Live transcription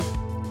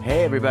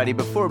Hey everybody,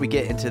 before we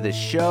get into the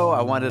show,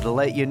 I wanted to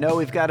let you know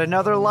we've got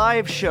another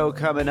live show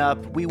coming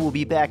up. We will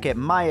be back at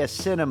Maya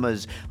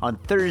Cinemas on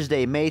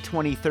Thursday, May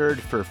 23rd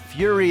for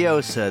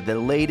Furiosa, the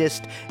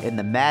latest in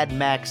the Mad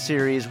Max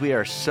series. We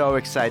are so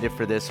excited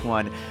for this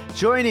one.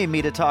 Joining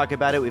me to talk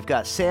about it, we've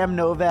got Sam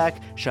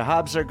Novak,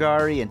 Shahab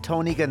Zargari, and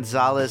Tony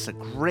Gonzalez. A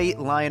great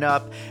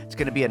lineup. It's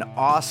going to be an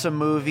awesome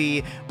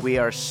movie. We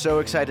are so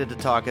excited to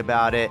talk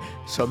about it.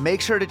 So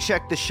make sure to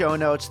check the show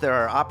notes. There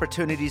are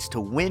opportunities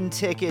to win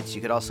tickets. You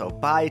could also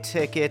buy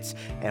tickets,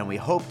 and we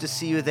hope to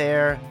see you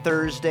there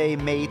Thursday,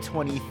 May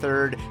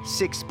 23rd,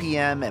 6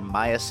 p.m. at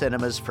Maya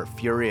Cinemas for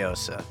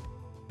Furiosa.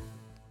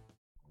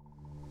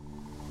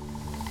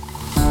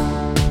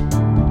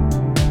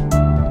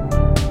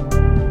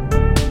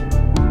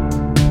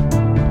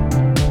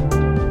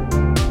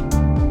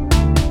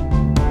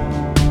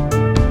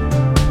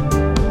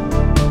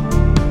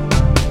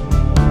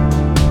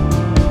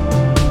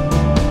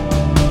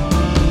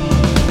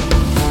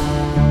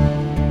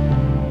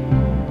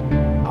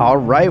 All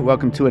right,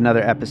 welcome to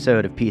another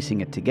episode of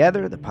Piecing It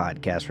Together, the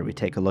podcast where we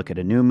take a look at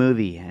a new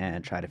movie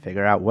and try to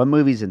figure out what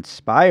movies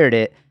inspired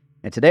it.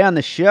 And today on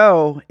the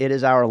show, it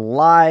is our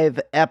live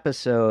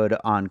episode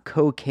on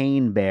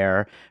Cocaine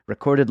Bear,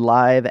 recorded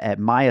live at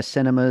Maya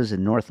Cinemas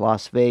in North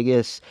Las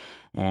Vegas.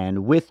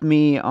 And with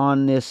me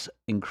on this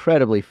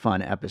incredibly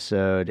fun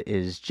episode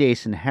is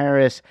Jason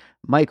Harris,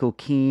 Michael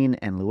Keane,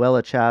 and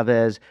Luella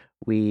Chavez.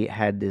 We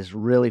had this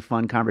really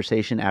fun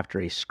conversation after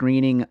a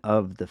screening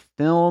of the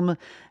film,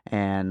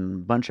 and a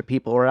bunch of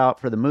people were out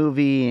for the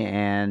movie,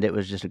 and it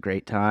was just a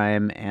great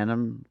time, and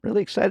I'm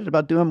really excited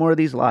about doing more of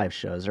these live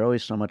shows. They're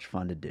always so much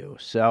fun to do.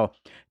 So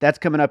that's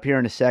coming up here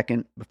in a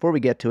second. Before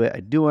we get to it, I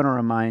do want to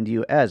remind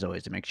you, as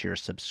always, to make sure you're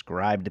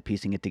subscribed to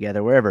Piecing It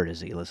Together wherever it is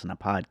that you listen to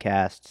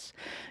podcasts.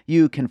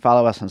 You can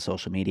follow us on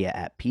social media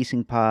at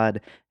PiecingPod,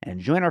 and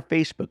join our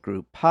Facebook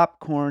group,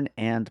 Popcorn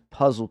and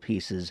Puzzle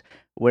Pieces,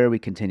 where we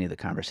continue the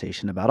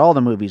conversation about all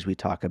the movies we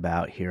talk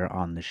about here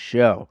on the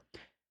show.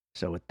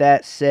 So with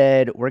that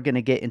said, we're going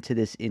to get into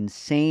this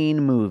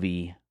insane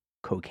movie,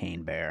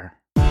 Cocaine Bear.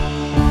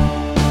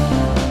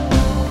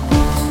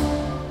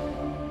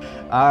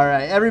 All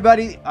right,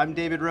 everybody, I'm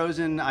David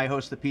Rosen. I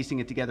host the Piecing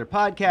It Together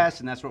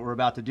podcast, and that's what we're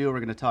about to do. We're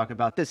going to talk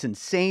about this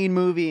insane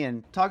movie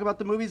and talk about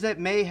the movies that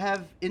may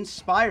have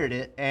inspired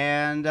it.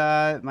 And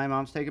my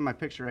mom's taking my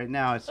picture right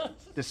now. It's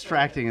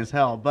distracting as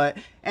hell. But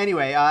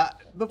anyway,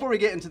 before we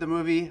get into the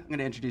movie, I'm going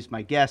to introduce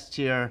my guests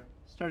here,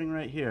 starting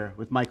right here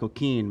with Michael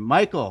Keane.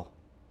 Michael,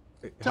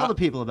 tell the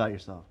people about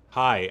yourself.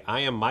 Hi, I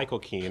am Michael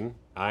Keane.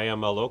 I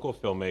am a local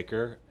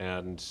filmmaker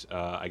and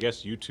I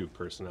guess YouTube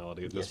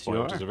personality at this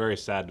point, which is a very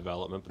sad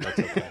development, but that's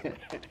okay.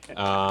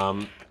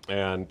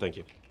 And thank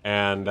you.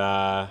 And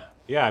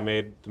yeah, I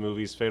made the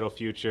movies Fatal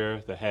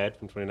Future, The Head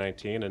from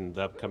 2019, and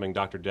the upcoming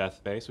Dr.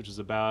 Deathface, which is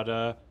about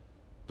a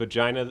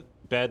vagina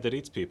bed that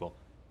eats people.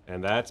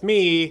 And that's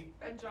me.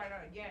 Vagina,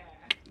 yeah.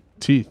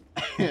 Teeth.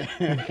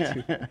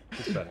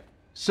 It's better.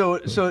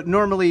 So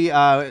normally we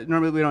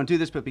don't do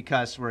this, but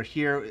because we're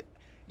here,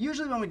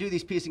 usually when we do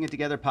these Piecing It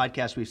Together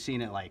podcasts, we've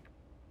seen it like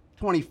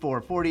 24,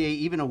 48,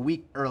 even a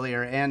week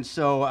earlier. And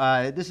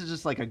so this is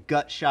just like a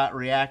gut shot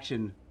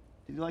reaction.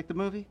 Did you like the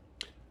movie?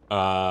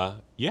 Yeah,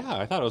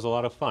 I thought it was a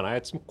lot of fun. I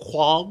had some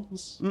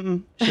qualms.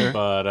 Sure.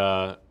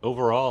 But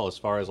overall, as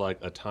far as like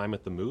a time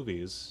at the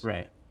movies,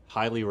 Right.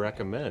 highly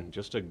recommend.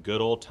 Just a good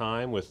old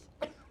time with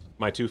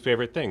my two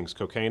favorite things,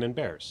 cocaine and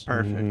bears.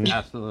 Perfect.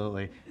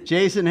 Absolutely.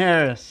 Jason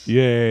Harris.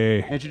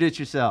 Yay. Introduce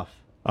yourself.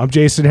 I'm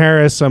Jason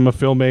Harris. I'm a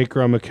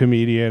filmmaker. I'm a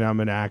comedian. I'm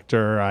an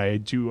actor. I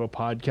do a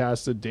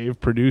podcast that Dave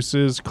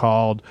produces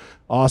called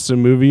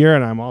Awesome Movie Year,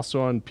 and I'm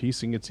also on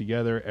Piecing It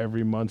Together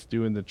every month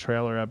doing the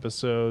trailer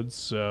episodes.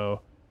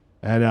 So,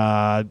 and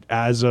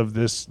as of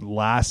this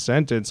last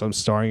sentence, I'm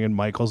starring in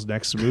Michael's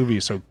next movie.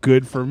 So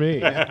good for me.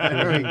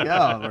 There we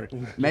go.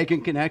 We're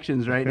making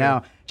connections right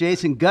now.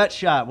 Jason, gut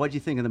shot. What'd you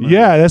think of the movie?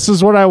 Yeah, this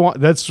is what I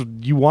want. That's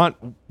you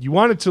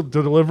wanted to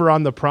deliver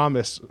on the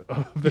promise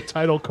of the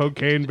title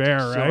Cocaine Bear,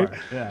 right? Sure,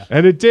 yeah.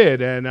 And it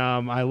did. And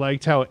I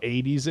liked how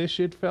 80s-ish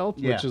it felt,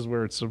 Yeah. which is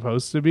where it's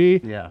supposed to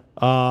be. Yeah.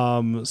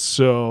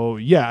 So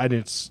yeah, and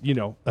it's,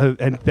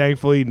 and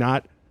thankfully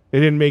they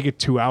didn't make it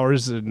 2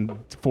 hours and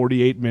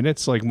 48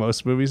 minutes like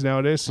most movies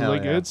nowadays. So Hell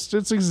like yeah. it's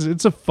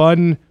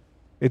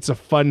a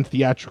fun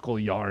theatrical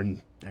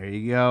yarn. There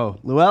you go.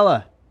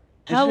 Luella,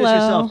 introduce Hello.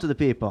 yourself to the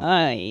people.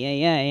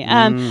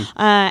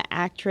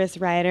 Actress,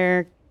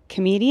 writer,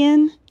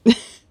 comedian.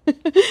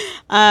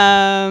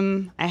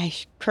 I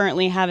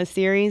currently have a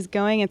series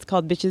going. It's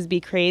called Bitches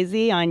Be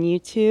Crazy on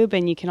YouTube,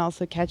 and you can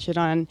also catch it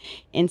on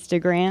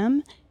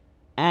Instagram.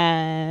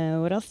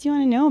 What else do you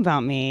want to know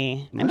about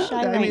me? I'm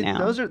shy right now.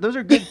 Those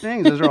are good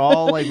things. Those are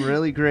all like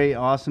really great,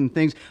 awesome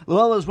things.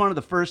 Luella was one of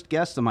the first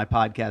guests on my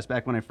podcast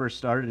back when I first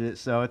started it,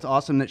 so it's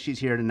awesome that she's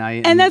here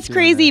tonight. And that's doing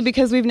crazy this.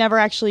 because we've never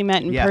actually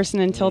met in Yeah. person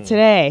until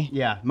today.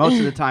 Yeah, most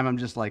of the time I'm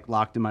just like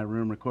locked in my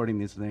room recording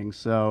these things.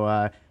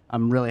 So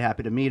I'm really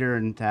happy to meet her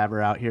and to have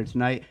her out here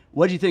tonight.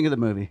 What did you think of the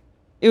movie?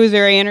 It was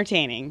very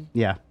entertaining.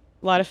 Yeah.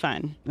 A lot of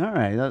fun. All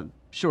right.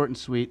 Short and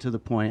sweet, to the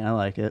point. I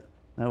like it.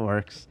 That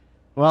works.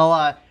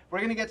 Well, we're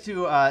going to get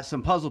to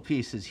some puzzle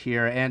pieces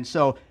here. And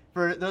so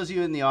for those of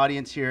you in the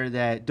audience here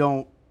that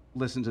don't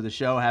listen to the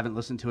show, haven't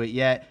listened to it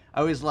yet, I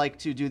always like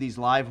to do these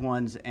live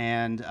ones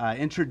and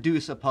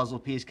introduce a puzzle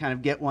piece, kind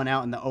of get one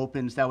out in the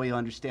opens. That way you'll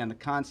understand the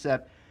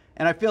concept.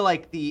 And I feel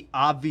like the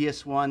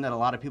obvious one that a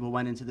lot of people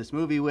went into this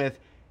movie with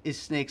is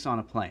Snakes on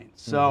a Plane.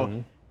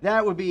 So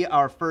that would be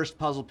our first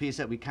puzzle piece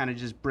that we kind of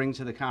just bring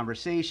to the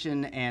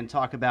conversation and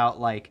talk about,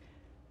 like,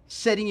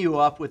 setting you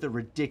up with a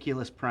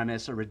ridiculous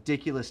premise, a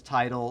ridiculous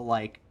title,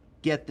 like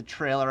get the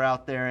trailer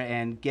out there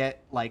and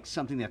get like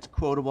something that's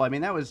quotable. I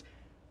mean, that was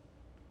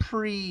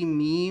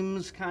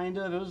pre-memes kind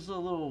of. It was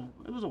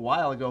a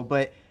while ago,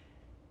 but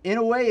in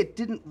a way it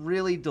didn't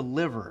really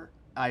deliver,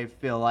 I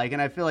feel like. And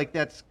I feel like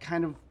that's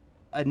kind of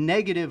a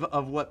negative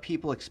of what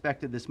people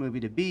expected this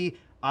movie to be.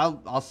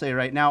 I'll say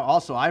right now,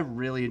 also, I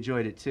really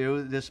enjoyed it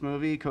too, this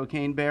movie,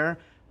 Cocaine Bear.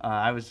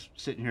 I was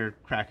sitting here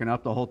cracking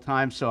up the whole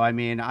time. So, I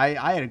mean,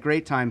 I had a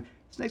great time.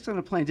 Snakes on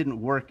a Plane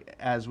didn't work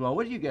as well.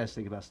 What do you guys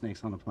think about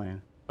Snakes on a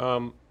Plane?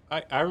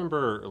 I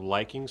remember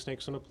liking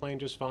Snakes on a Plane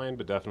just fine,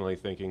 but definitely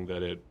thinking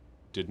that it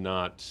did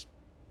not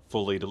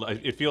fully...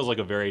 It feels like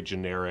a very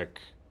generic,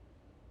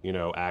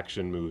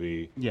 action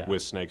movie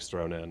with snakes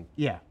thrown in.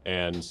 Yeah.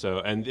 And so,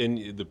 and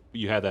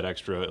you had that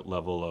extra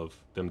level of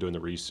them doing the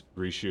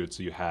reshoots.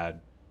 So you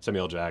had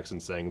Samuel L. Jackson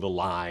saying the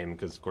line,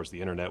 because of course the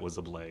internet was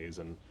ablaze,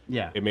 and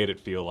it made it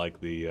feel like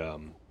the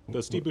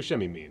Steve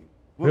Buscemi meme.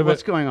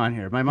 What's going on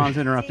here? My mom's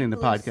interrupting the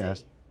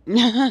podcast.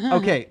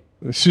 Okay.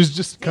 She's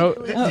just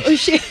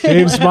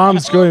Dave's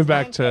mom's going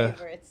back to.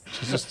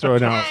 She's just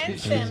throwing out.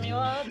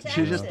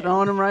 She's just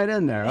throwing them right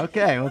in there.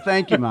 Okay. Well,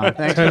 thank you, Mom.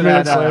 Thanks 10 for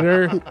minutes that.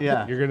 later,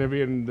 yeah. You're gonna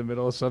be in the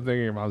middle of something,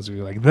 and your mom's gonna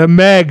be like, "The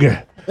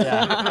Meg."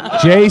 Yeah.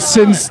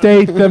 Jason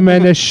Statham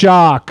in a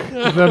shock.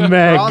 The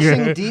Meg.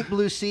 Crossing Deep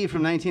Blue Sea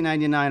from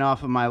 1999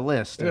 off of my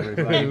list,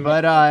 everybody.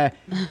 But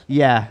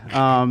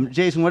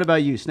Jason, what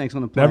about you? Snakes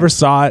on the Plane. Never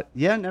saw it.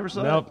 Yeah, never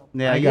saw Nope.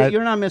 it. Yeah,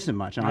 you're not missing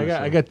much. Honestly.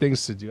 I got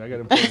things to do. I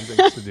got important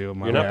things to do. In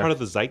my You're not life. part of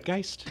the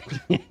zeitgeist?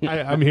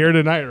 I'm here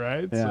tonight,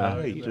 right?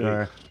 Yeah, So,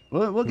 sure.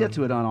 We'll get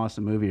to it on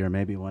Awesome Movie or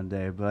maybe one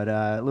day. But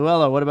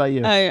Luella, what about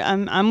you?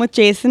 I'm with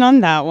Jason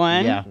on that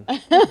one. Yeah.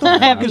 I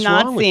have is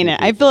not wrong with seen you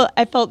it. people?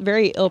 I felt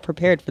very ill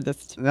prepared for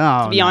this.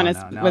 No, to be honest,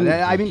 no. when-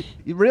 I mean,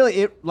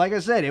 really, like I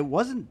said, it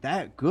wasn't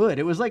that good.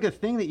 It was like a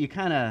thing that you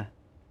kind of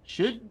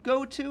should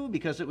go to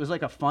because it was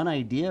like a fun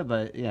idea,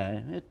 but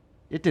yeah,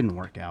 it didn't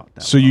work out.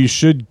 So you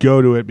should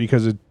go to it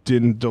because it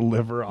didn't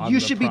deliver on. You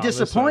the should be promise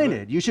of it.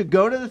 disappointed. You should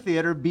go to the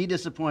theater, be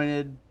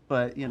disappointed,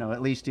 but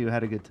at least you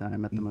had a good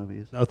time at the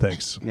movies. No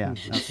thanks. Yeah.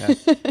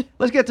 Okay.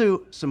 Let's get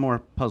to some more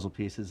puzzle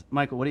pieces.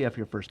 Michael, what do you have for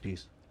your first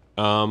piece?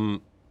 Can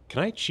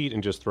I cheat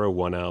and just throw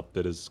one out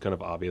that is kind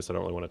of obvious I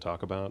don't really want to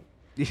talk about?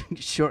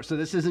 Sure. So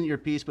this isn't your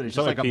piece, but it's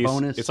just not like my a piece.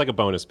 bonus. It's like a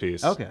bonus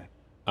piece. Okay.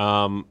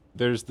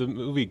 There's the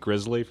movie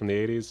Grizzly from the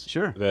 80s.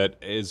 Sure. That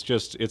is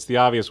it's the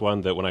obvious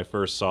one that when I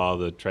first saw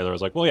the trailer, I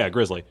was like, well, yeah,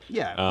 Grizzly.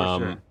 Yeah,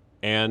 for sure.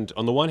 And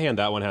on the one hand,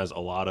 that one has a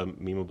lot of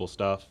memeable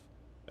stuff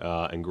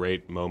and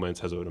great moments,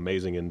 has an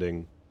amazing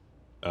ending,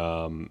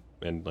 and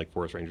like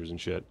Forest Rangers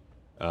and shit.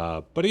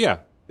 But yeah,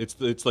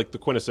 it's like the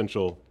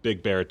quintessential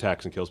big bear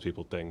attacks and kills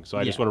people thing. So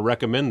I just want to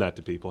recommend that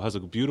to people. It has a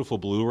beautiful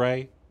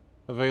Blu-ray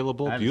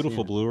available,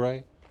 beautiful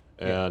Blu-ray.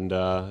 And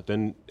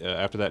then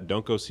after that,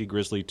 don't go see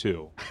Grizzly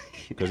 2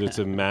 because it's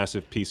a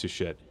massive piece of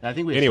shit. I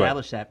think we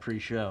established that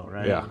pre-show,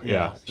 right?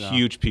 Yeah. So.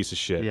 Huge piece of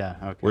shit. Yeah,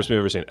 okay. Worst movie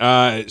I've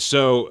ever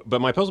seen. But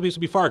my puzzle piece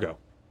would be Fargo.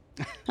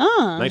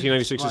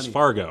 1996's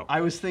Fargo. I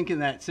was thinking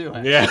that too.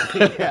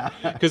 Yeah.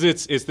 Because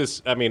it's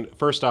this, I mean,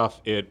 first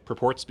off, it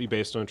purports to be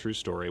based on a true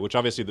story, which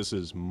obviously this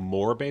is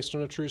more based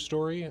on a true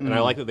story. And I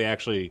like that they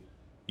actually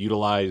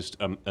utilized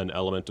an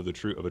element of a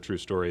true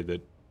story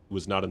that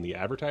was not in the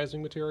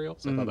advertising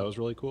materials. I thought that was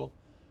really cool.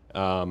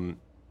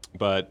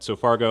 But so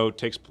Fargo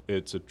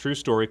it's a true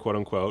story, quote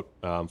unquote,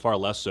 far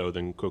less so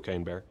than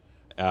Cocaine Bear.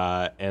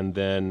 And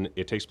then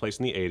it takes place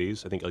in the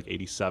 80s, I think like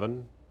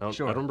 87. I don't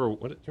remember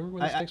do you remember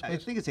when this takes place? I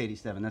think it's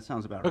 87. That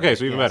sounds about right. Okay,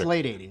 so even better. It's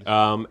late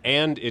 80s.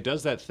 And it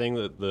does that thing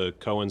that the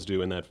Coens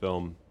do in that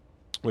film,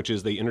 which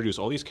is they introduce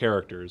all these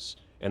characters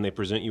and they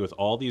present you with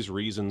all these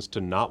reasons to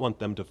not want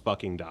them to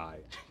fucking die.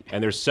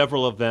 And there's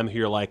several of them who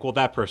you're like, well,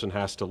 that person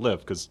has to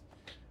live because,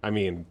 I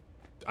mean,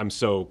 I'm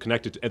so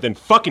connected to, and then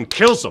fucking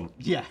kills them.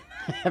 Yeah,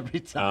 every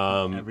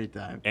time. Every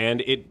time.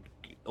 And it,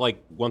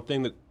 like, one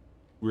thing that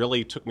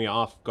really took me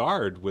off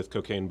guard with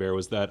Cocaine Bear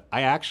was that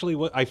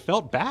I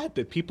felt bad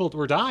that people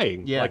were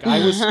dying. Yeah. Like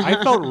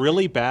I felt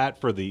really bad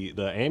for the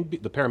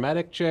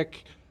paramedic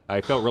chick. I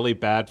felt really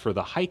bad for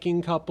the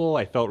hiking couple.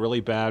 I felt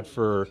really bad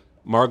for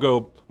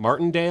Margot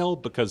Martindale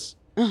because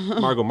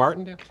Margot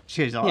Martindale.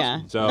 She's awesome.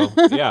 Yeah. So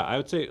yeah, I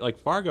would say like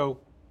Fargo,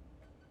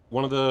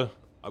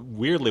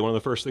 weirdly one of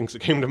the first things that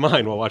came to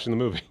mind while watching the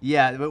movie.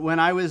 Yeah, but when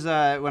I was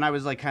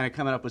like kind of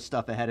coming up with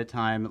stuff ahead of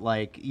time,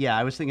 like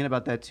I was thinking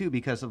about that too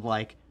because of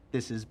like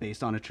this is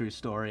based on a true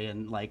story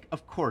and like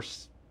of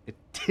course it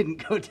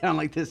didn't go down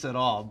like this at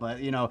all, but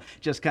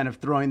just kind of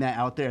throwing that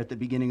out there at the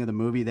beginning of the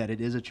movie that it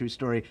is a true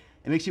story,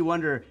 it makes you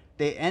wonder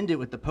they end it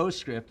with the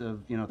postscript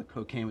of, the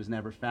cocaine was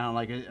never found.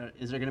 Like,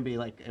 is there going to be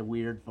like a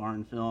weird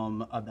foreign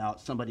film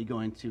about somebody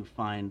going to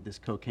find this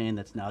cocaine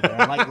that's now there,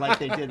 like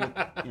they did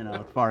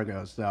with,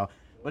 Fargo? So,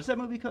 what's that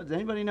movie called? Does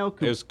anybody know? It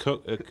was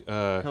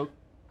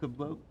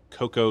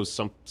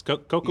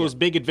Coco's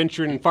Big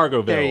Adventure in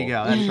Fargoville. There you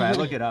go. That's right.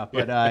 Look it up.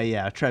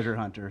 But Treasure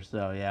Hunter.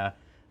 So yeah,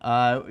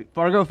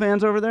 Fargo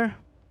fans over there?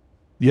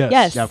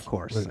 Yes. Yeah, of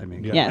course. I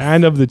mean, yes.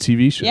 And of the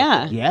TV show.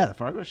 Yeah, the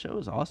Fargo show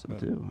is awesome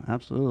too.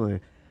 Absolutely.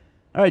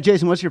 All right,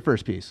 Jason, what's your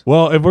first piece?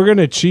 Well, if we're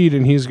gonna cheat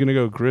and he's gonna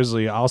go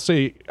Grizzly, I'll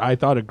say I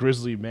thought a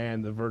Grizzly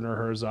Man, the Werner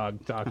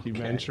Herzog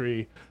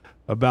documentary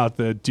about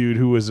the dude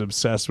who was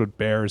obsessed with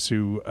bears,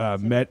 who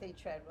met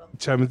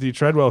Timothy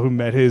Treadwell, who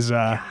met his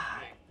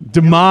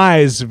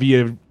demise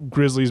via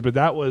grizzlies, but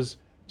that was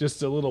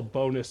just a little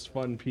bonus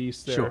fun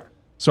piece there. Sure.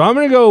 So I'm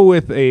gonna go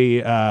with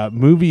a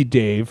movie,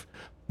 Dave.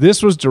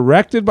 This was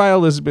directed by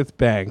Elizabeth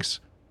Banks.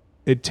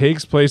 It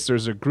takes place,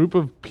 there's a group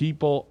of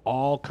people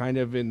all kind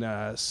of in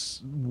a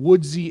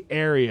woodsy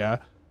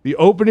area. The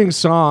opening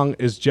song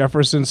is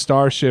Jefferson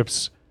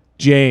Starship's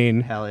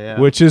Jane, Hell yeah.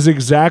 which is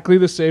exactly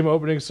the same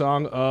opening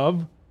song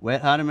of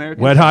Wet Hot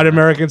American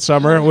American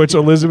Summer, which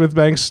Elizabeth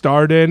Banks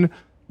starred in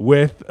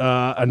with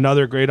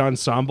another great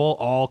ensemble,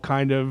 all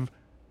kind of,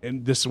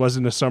 and this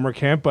wasn't a summer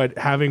camp, but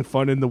having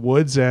fun in the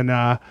woods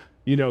and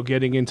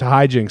getting into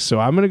hijinks. So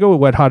I'm going to go with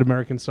Wet Hot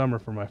American Summer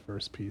for my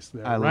first piece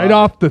there. Right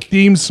off the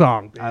theme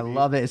song, baby. I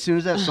love it. As soon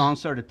as that song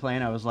started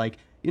playing, I was like,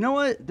 you know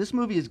what? This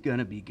movie is going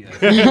to be good.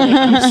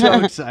 I'm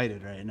so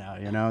excited right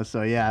now,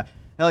 So yeah,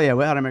 hell yeah,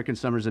 Wet Hot American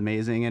Summer is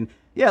amazing. And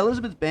yeah,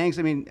 Elizabeth Banks,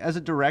 I mean, as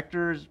a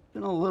director, has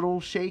been a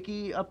little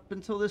shaky up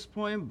until this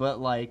point,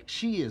 but like,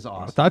 she is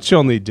awesome. I thought she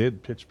only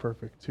did Pitch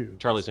Perfect too.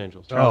 Charlie's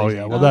Angels.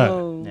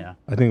 Yeah.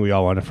 I think we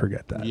all want to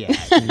forget that. Yeah, I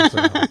think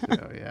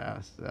so.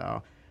 Yeah,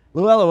 so.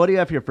 Luella, what do you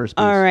have for your first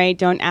piece? All right,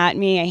 don't at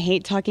me. I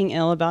hate talking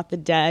ill about the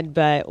dead,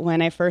 but when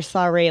I first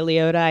saw Ray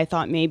Liotta, I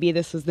thought maybe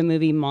this was the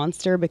movie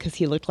Monster because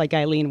he looked like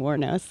Eileen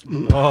Wuornos.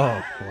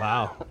 Oh,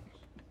 wow.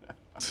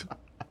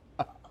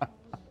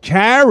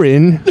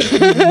 Karen.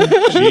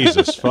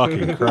 Jesus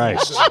fucking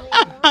Christ.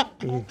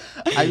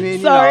 I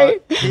mean, sorry.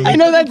 I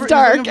know that's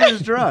dark. He's looking for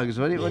his drugs.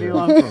 What do you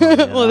want from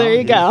him? Well, there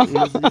you go.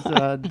 He's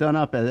done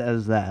up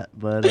as that,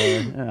 but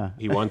yeah.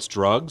 He wants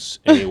drugs,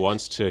 and he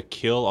wants to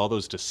kill all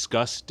those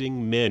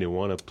disgusting men who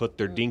want to put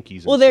their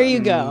dinkies. Well, there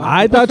you go.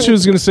 I thought she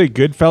was going to say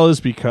Goodfellas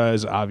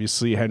because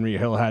obviously Henry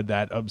Hill had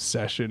that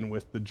obsession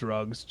with the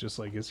drugs, just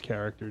like his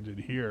character did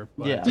here.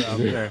 But, Yeah,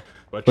 sure.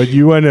 But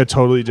you went a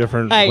totally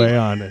different way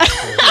on it.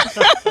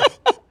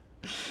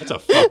 That's a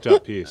fucked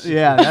up piece.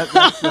 Yeah,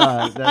 that's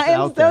I'm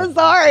out there. so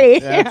sorry.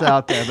 That's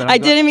out there. But I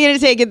didn't mean to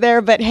take it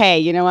there, but hey,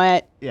 you know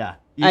what? Yeah,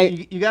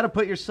 you got to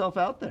put yourself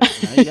out there.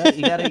 You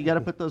got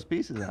to put those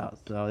pieces out.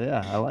 So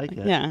yeah, I like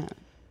it. Yeah.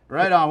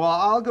 Right on. Well,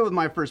 I'll go with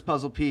my first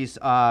puzzle piece,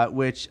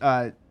 which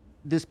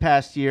this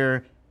past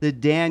year the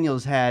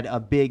Daniels had a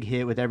big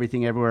hit with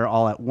Everything Everywhere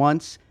All at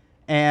Once.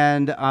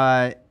 And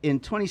in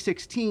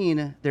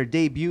 2016, their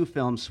debut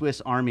film, Swiss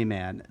Army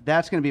Man,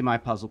 that's going to be my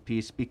puzzle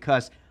piece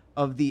because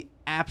of the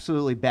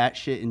absolutely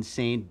batshit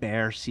insane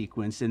bear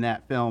sequence in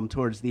that film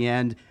towards the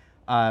end,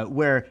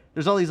 where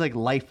there's all these like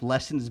life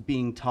lessons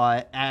being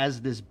taught as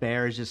this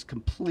bear is just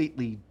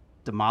completely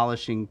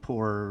demolishing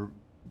poor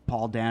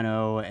Paul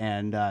Dano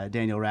and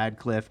Daniel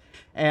Radcliffe.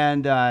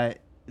 And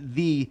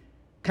the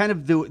kind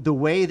of the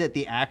way that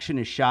the action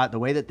is shot, the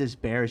way that this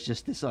bear is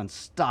just this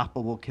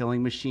unstoppable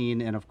killing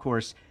machine. And of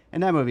course,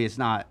 in that movie, it's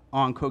not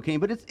on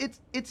cocaine, but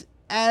it's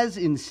as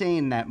insane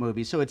in that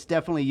movie. So it's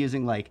definitely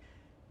using like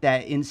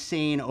that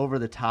insane over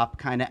the top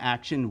kind of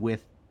action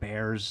with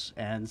bears.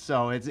 And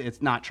so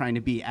it's not trying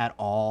to be at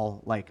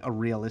all like a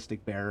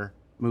realistic bear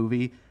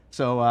movie.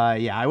 So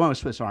yeah, I went with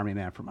Swiss Army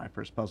Man for my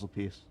first puzzle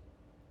piece.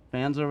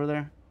 Fans over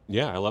there?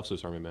 Yeah, I love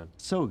Swiss Army Man.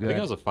 So good. I think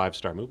that was a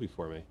 5-star movie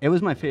for me. It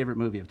was my favorite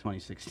movie of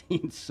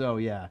 2016. So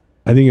yeah.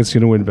 I think it's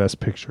going to win Best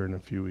Picture in a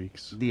few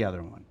weeks. The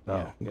other one.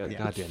 Oh, yeah.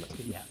 God damn it.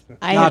 Yeah.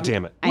 God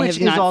damn it. I Which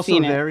have not is also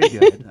seen it. very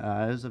good. It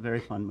was a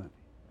very fun movie.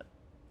 But,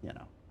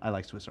 I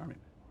like Swiss Army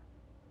Man more.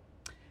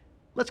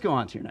 Let's go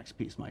on to your next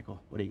piece, Michael.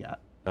 What do you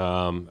got?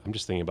 I'm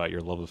just thinking about your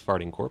love of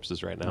farting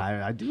corpses right now.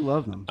 I do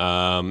love them.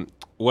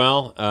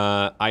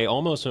 I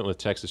almost went with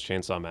Texas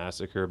Chainsaw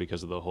Massacre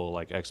because of the whole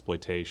like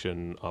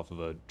exploitation off of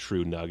a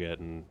true nugget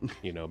and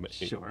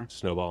Sure.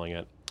 snowballing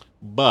it.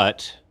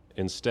 But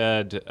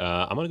instead,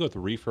 I'm gonna go with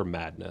Reefer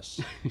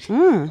Madness.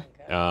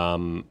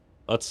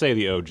 Let's say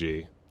the OG,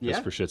 just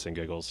Yeah. for shits and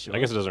giggles. Sure. I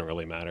guess it doesn't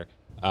really matter.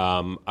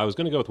 I was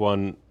gonna go with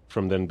one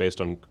from then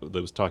based on that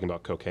was talking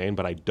about cocaine,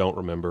 but I don't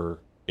remember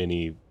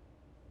any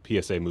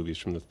PSA movies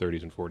from the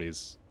 30s and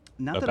 40s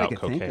Not that about I could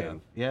cocaine. think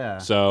of. Yeah.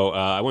 So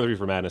I went with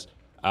Reefer Madness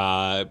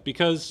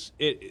because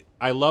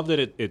I love that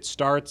it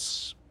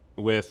starts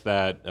with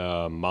that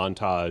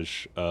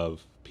montage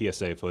of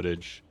PSA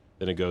footage.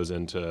 Then it goes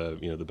into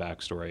the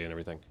backstory and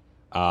everything,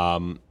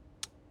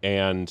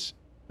 and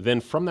then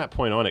from that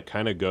point on, it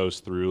kind of goes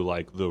through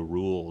like the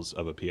rules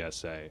of a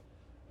PSA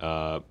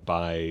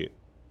by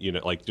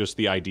like just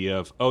the idea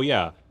of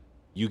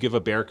you give a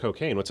bear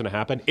cocaine, what's going to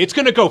happen? It's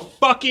going to go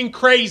fucking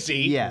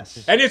crazy.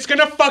 Yes. And it's going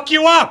to fuck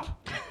you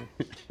up.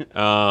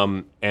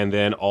 And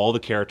then all the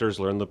characters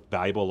learn the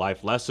valuable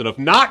life lesson of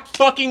not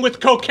fucking with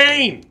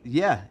cocaine.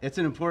 Yeah, it's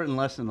an important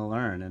lesson to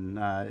learn.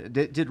 And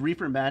did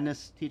Reefer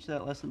Madness teach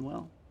that lesson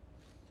well?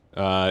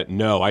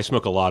 No, I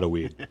smoke a lot of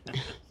weed.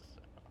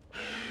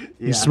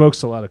 He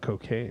smokes a lot of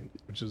cocaine,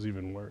 which is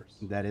even worse.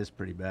 That is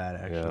pretty bad,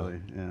 actually.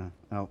 Yeah.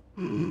 Oh.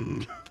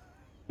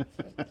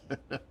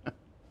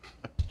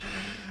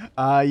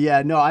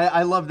 No,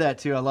 I love that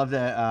too. I love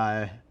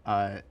that.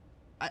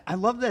 I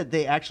love that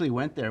they actually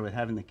went there with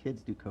having the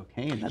kids do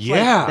cocaine. That's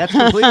that's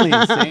completely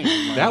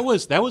insane. That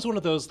was one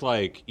of those,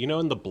 like, you know,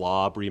 in the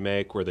Blob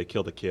remake where they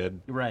kill the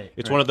kid. Right.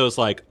 It's one of those,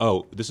 like,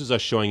 oh, this is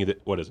us showing you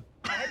that. What is it?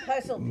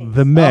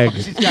 The Meg. Oh,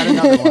 she's got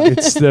another one.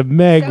 It's the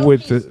Meg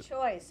with the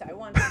choice. I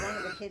want one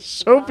of the kids.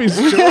 Sophie's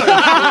choice.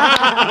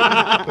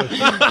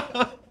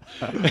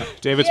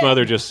 David's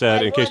mother just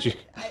said, in case you.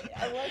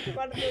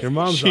 Your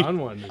mom's on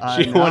one.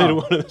 She wanted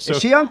one of the. Is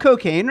she on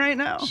cocaine right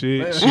now? She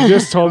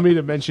just told me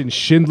to mention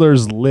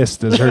Schindler's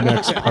List as her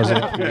next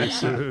puzzle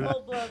piece.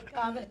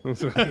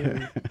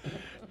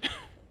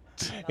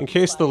 In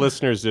case the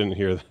listeners didn't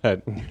hear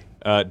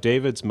that,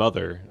 David's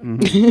mother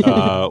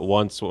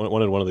once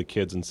wanted one of the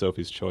kids in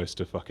Sophie's Choice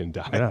to fucking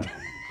die.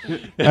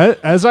 Yeah.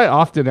 As I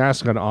often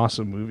ask on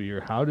Awesome Movie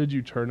Year, how did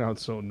you turn out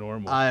so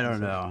normal? I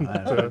don't know. I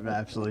have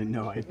absolutely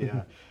no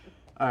idea.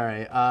 All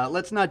right,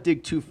 let's not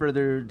dig too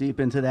further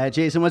deep into that.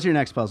 Jason, what's your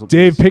next puzzle piece?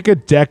 Dave, pick a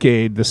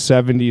decade, the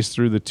 70s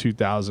through the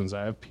 2000s.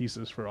 I have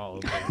pieces for all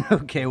of them.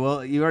 Okay,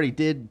 well, you already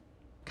did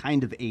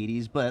kind of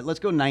 80s, but let's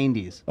go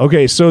 90s.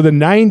 Okay, so the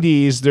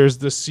 90s, there's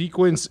the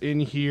sequence in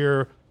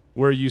here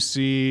where you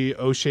see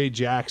O'Shea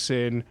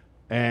Jackson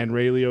and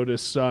Ray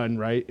Liotta's son,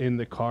 right, in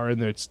the car,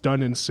 and it's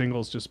done in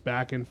singles just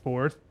back and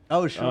forth.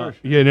 Oh, sure.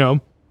 You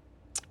know,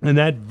 and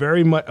that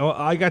very much,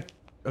 I got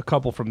a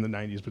couple from the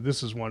 90s, but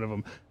this is one of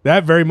them.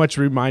 That very much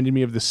reminded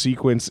me of the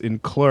sequence in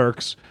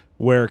Clerks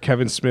where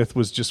Kevin Smith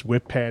was just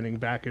whip panning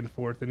back and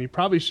forth, and he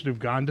probably should have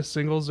gone to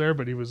singles there,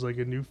 but he was like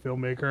a new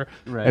filmmaker.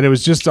 Right. And it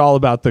was just all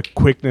about the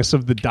quickness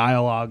of the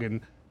dialogue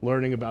and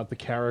learning about the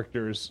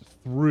characters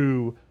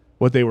through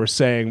what they were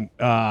saying.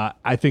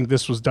 I think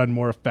this was done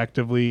more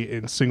effectively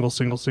in single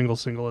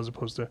as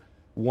opposed to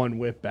one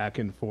whip back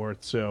and forth.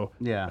 So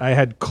yeah, I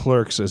had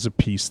Clerks as a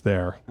piece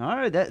there. All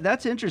right,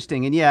 that's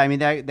interesting. And yeah, I mean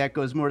that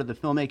goes more to the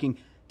filmmaking.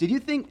 Did you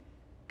think,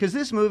 because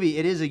this movie,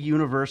 it is a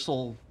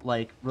universal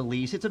like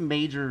release, it's a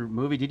major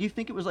movie, did you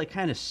think it was like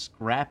kind of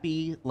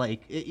scrappy,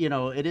 like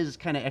it is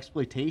kind of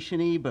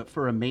exploitation-y, but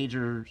for a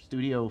major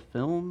studio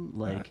film?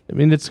 Like, I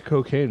mean, it's a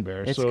Cocaine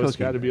Bear, it's so it's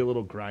got to be a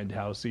little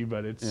grindhousey,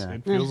 but it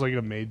feels like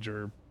a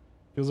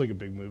feels like a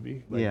big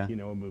movie, like, a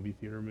movie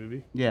theater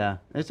movie. Yeah,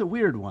 it's a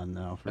weird one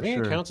though. For I think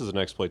sure. it counts as an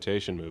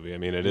exploitation movie. I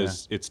mean,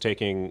 it's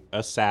taking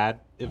a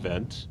sad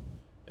event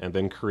and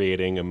then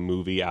creating a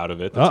movie out of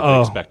it. That's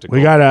a big spectacle.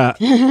 We got a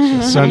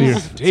Sonny.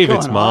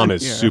 David's mom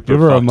is super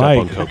fucked up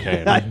on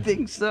cocaine. I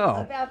think so.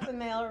 About the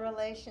male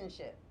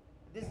relationship.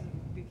 This is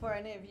before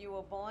any of you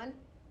were born.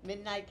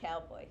 Midnight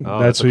Cowboy. Oh,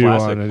 that's who you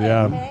wanted,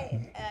 yeah.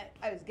 Okay.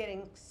 I was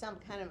getting some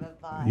kind of a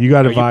vibe. You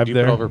got a vibe you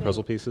there. Put all of her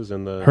puzzle pieces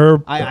in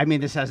the. I mean,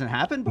 this hasn't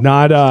happened before.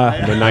 Not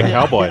Midnight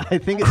Cowboy. I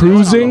think it's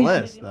Cruising. on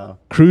the list, though.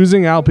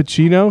 Cruising Al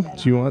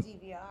Pacino. Do you want?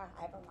 DVR.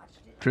 I haven't watched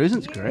it.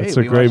 Cruising's great. It's a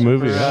We great watched it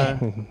movie.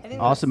 for, Yeah.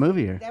 awesome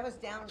movie here. That was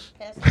down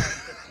past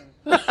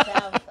my kitchen.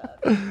 South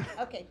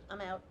of. Okay, I'm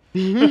out.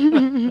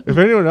 If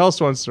anyone else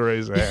wants to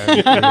raise a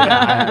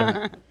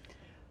hand.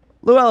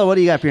 Luella, what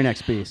do you got for your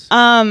next piece?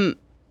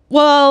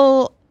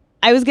 Well,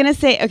 I was gonna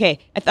say, okay,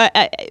 I thought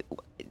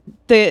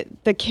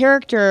the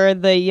character,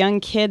 the young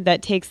kid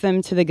that takes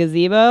them to the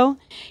gazebo,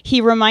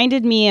 he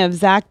reminded me of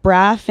Zach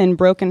Braff in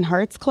Broken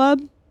Hearts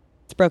Club.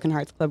 It's Broken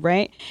Hearts Club,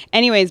 right?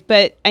 Anyways,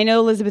 but I know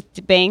Elizabeth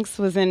Banks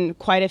was in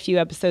quite a few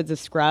episodes of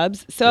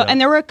Scrubs. So,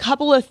 and there were a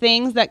couple of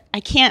things that I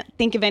can't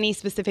think of any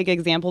specific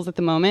examples at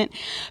the moment,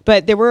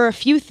 but there were a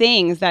few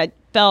things that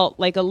felt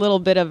like a little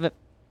bit of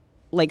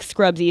like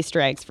Scrubs Easter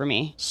eggs for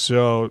me.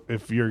 So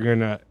if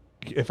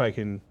I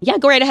can. Yeah,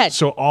 go right ahead.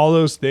 So all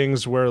those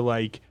things where,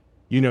 like,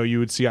 you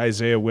would see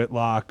Isaiah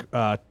Whitlock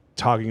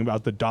talking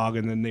about the dog,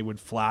 and then they would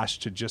flash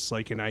to just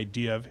like an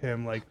idea of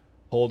him like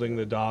holding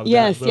the dog.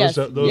 Yes,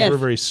 those were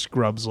very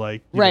Scrubs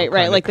like. Right,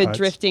 like cuts. the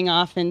drifting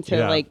off into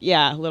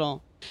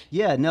little.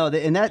 Yeah, no,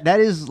 and that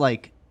is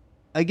like,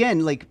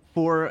 again, like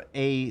for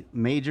a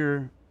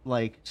major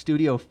like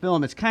studio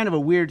film, it's kind of a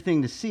weird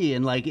thing to see,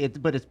 and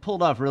like but it's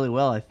pulled off really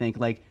well. I think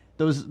like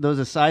those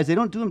asides, they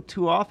don't do them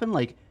too often,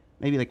 like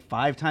maybe like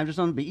 5 times or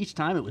something, but each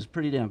time it was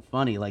pretty damn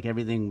funny. Like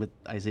everything with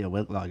Isaiah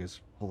Whitlock is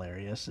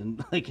hilarious,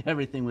 and like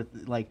everything with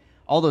like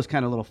all those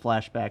kind of little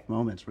flashback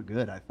moments were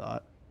good, I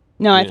thought.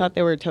 No, I thought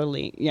they were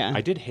totally,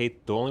 I did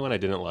hate, the only one I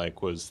didn't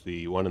like was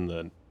the one in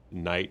the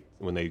night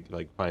when they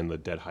like find the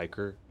dead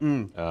hiker.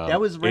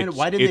 That was random.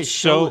 Why did they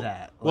show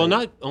that? Well,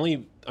 not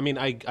only, I mean,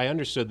 I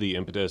understood the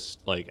impetus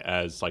like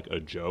as like a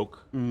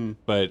joke,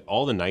 but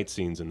all the night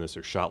scenes in this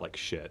are shot like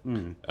shit.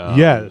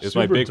 Yeah, it's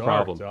my big dark,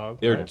 problem. Dog.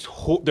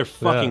 They're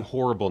fucking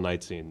horrible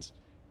night scenes.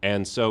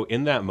 And so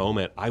in that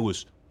moment, I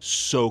was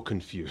so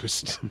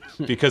confused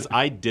because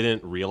I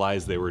didn't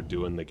realize they were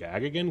doing the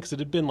gag again because it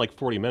had been like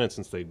 40 minutes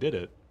since they did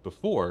it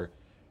before.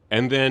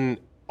 And then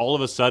all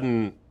of a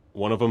sudden,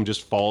 one of them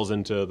just falls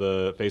into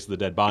the face of the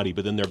dead body,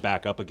 but then they're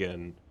back up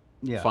again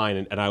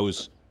fine. And I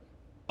was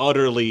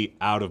utterly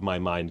out of my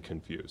mind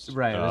confused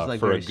Right, it was like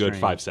for a very good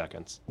strange. 5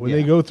 seconds. When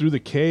they go through the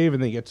cave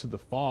and they get to the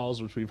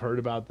falls, which we've heard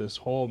about this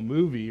whole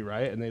movie,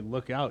 right? And they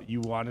look out,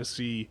 you want to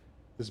see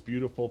this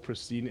beautiful,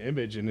 pristine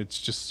image, and it's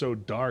just so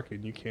dark,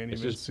 and you can't It's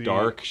even just see.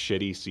 dark,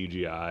 shitty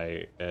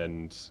CGI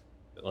and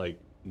like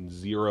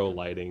zero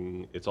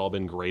lighting. It's all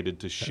been graded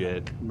to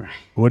shit.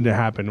 Wouldn't have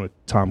happened with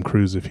Tom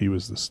Cruise if he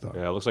was the star.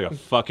 Yeah, it looks like a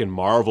fucking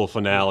Marvel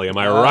finale. Am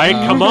I right?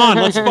 Come on,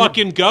 let's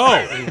fucking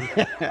go.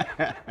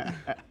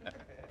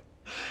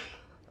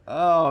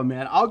 Oh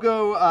man, I'll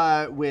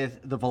go with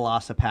the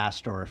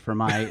Velocipastor for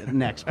my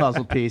next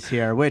puzzle piece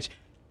here. Which,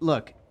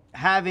 look,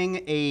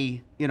 having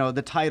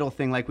the title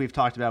thing like we've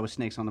talked about with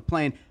Snakes on the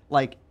Plane,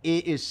 like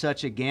it is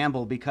such a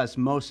gamble because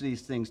most of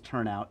these things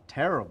turn out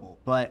terrible.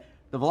 But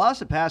the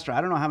Velocipastor, I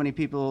don't know how many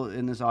people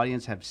in this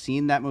audience have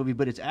seen that movie,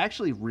 but it's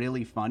actually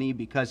really funny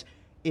because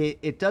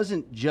it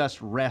doesn't just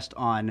rest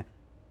on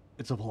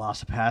it's a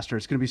Velocipastor.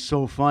 It's going to be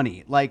so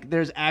funny. Like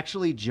there's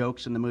actually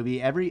jokes in the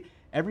movie.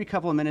 Every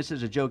couple of minutes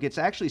there's a joke. It's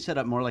actually set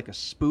up more like a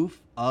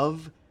spoof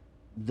of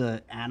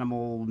the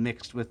animal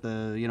mixed with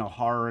the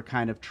horror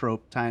kind of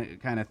trope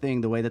kind of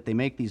thing, the way that they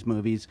make these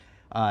movies.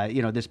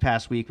 This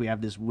past week we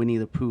have this Winnie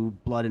the Pooh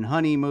Blood and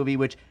Honey movie,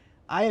 which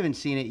I haven't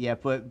seen it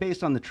yet, but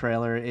based on the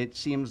trailer it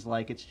seems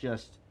like it's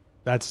just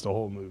That's the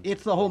whole movie.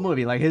 it's the whole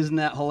movie. Like, isn't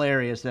that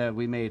hilarious that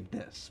we made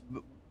this?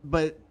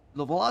 But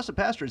the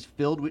Velocipastor is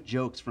filled with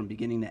jokes from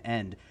beginning to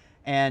end,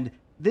 and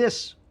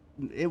this,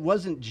 it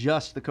wasn't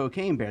just the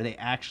Cocaine Bear. They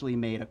actually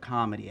made a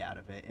comedy out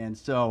of it. And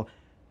so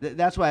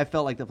that's why I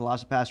felt like the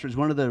Velocipastor is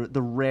one of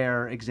the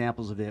rare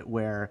examples of it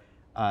where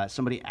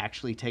somebody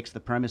actually takes the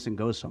premise and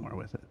goes somewhere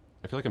with it.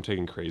 I feel like I'm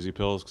taking crazy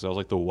pills because I was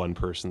like the one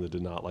person that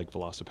did not like You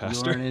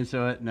Velocipastor. weren't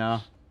into it? No.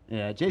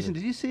 Yeah. Jason,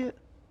 did you see it?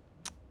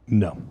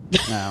 No.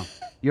 No.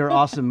 Your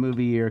awesome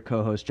movie year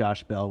co-host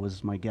Josh Bell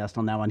was my guest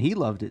on that one. He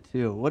loved it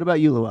too. What about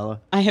you, Luella?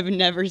 I have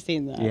never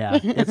seen that. Yeah,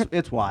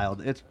 it's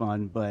wild. It's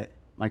fun, but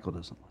Michael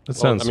doesn't like That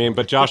Well, sounds. I mean,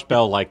 but Josh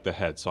Bell liked the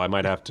head, so I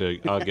might have to.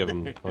 I'll give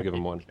him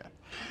one. it.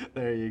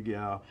 There you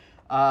go.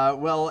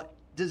 Well,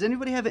 does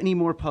anybody have any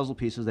more puzzle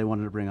pieces they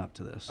wanted to bring up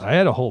to this? I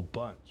had a whole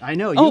bunch. I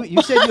know Oh.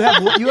 you said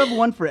you have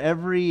one for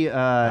every.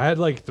 I had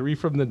like 3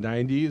 from the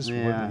 90s.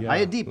 I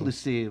had Deep Blue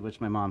Sea,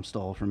 which my mom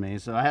stole from me,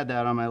 so I had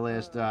that on my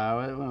list. What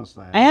else?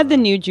 Did I had the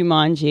new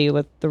Jumanji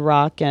with The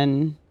Rock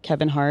and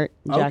Kevin Hart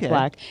and Jack Okay.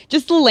 Black.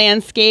 Just the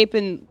landscape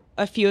and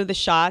a few of the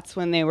shots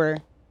when they were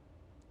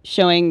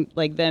showing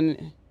like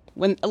them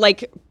when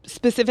like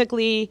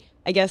specifically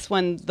I guess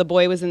when the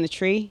boy was in the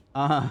tree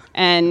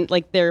and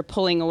like they're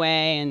pulling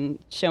away and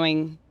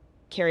showing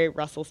Carrie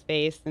Russell's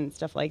face and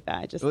stuff like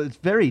that. Just Well, it's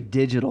very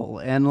digital,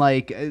 and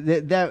like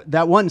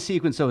that one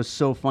sequence though is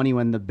so funny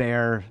when the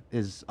bear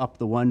is up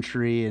the one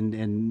tree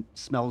and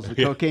smells the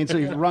cocaine, so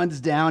he runs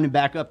down and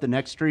back up the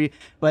next tree.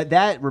 But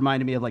that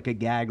reminded me of like a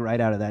gag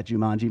right out of that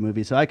Jumanji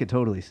movie, so I could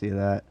totally see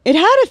that. it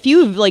had a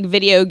few like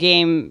video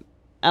game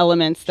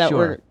elements that Sure.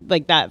 were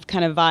like that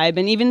kind of vibe,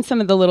 and even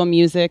some of the little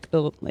music,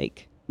 the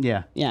like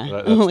Yeah. yeah,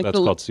 That's like the-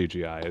 called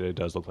CGI. It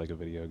does look like a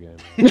video game.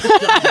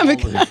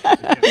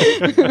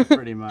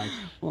 Pretty much.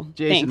 Well,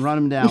 Jason, thanks. run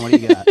him down. What do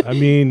you got? I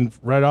mean,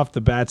 right off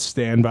the bat,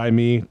 Stand By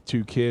Me,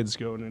 2 kids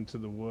going into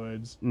the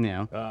woods,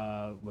 Yeah.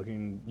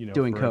 looking,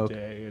 Doing for coke. a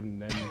day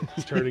and then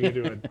turning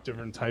into a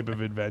different type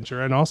of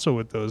adventure. And also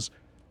with those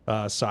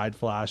side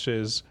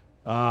flashes.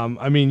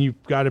 I mean,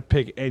 you've got to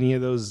pick any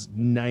of those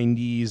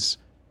 90s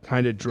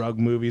kind of drug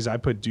movies. I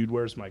put Dude,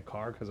 Where's My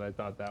Car? Because I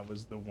thought that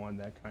was the one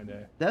that kind of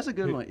That's a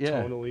good one.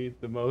 Yeah. tonally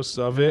the most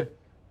of it.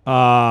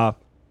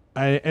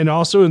 And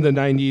also in the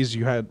 90s,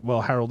 you had,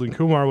 well, Harold and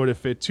Kumar would have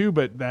fit too,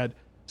 but that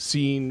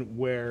scene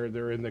where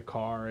they're in the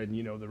car and,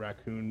 the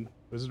raccoon,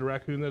 was it a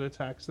raccoon that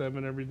attacks them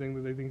and everything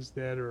that they think is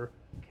dead or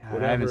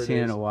God, I haven't seen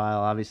it in a while.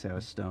 Obviously, I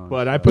was stoned.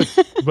 But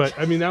so. but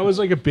I mean, that was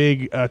like a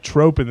big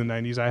trope in the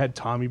 90s. I had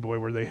Tommy Boy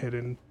where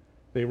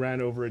they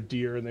ran over a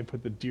deer and they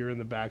put the deer in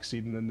the back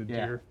seat and then the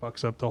Yeah. deer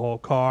fucks up the whole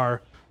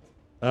car.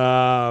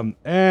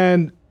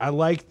 And I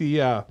like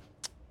the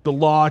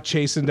law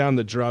chasing down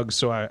the drugs,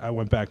 so I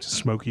went back to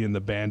Smokey and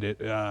the Bandit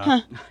for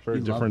a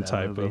You different love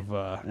that type movie.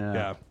 of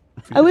Yeah.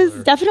 I was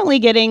definitely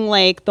getting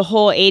like the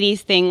whole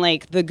 80s thing,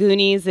 like the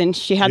Goonies, and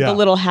she had Yeah. the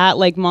little hat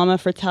like Mama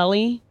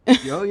Fratelli.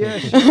 Oh yeah.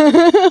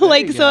 Sure.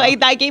 like, you so go. like,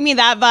 that gave me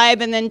that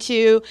vibe. And then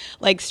too,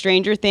 like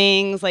Stranger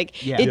Things,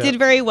 like Yeah. it Yeah. did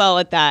very well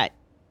at that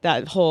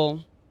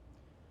whole.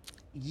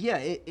 Yeah,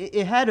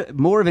 it had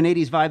more of an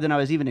 80s vibe than I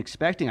was even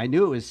expecting. I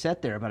knew it was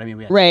set there, but I mean,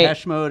 we had Right.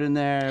 Depeche Mode in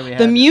there. We had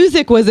The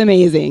music was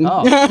amazing.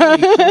 Oh,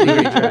 so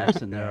many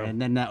tracks in there, and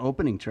then that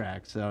opening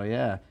track. So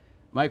yeah,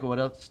 Michael, what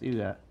else do you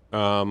got?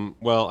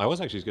 Well, I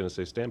was actually going to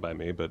say Stand By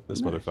Me, but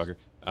this motherfucker.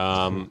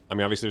 I mean,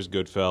 obviously there's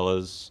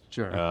Goodfellas.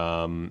 Sure.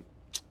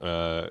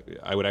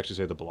 I would actually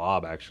say The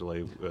Blob,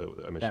 actually. I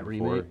mentioned That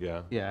before. remake?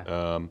 Yeah.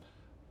 Yeah.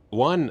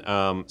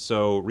 One,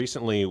 so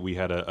recently we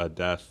had a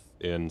death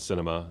in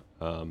cinema.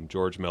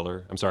 George T.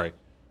 Miller.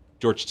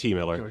 George T.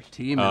 Miller.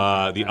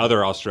 The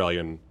other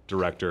Australian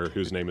director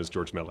whose name is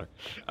George Miller.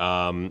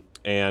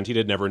 And he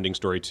did Neverending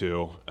Story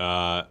 2.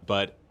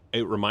 But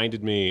it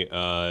reminded me,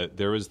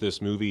 there was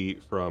this movie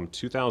from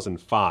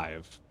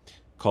 2005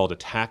 called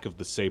Attack of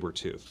the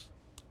Sabertooth.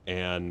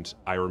 And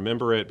I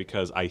remember it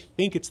because I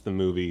think it's the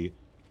movie,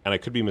 and I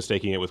could be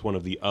mistaking it with one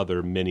of the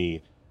other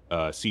many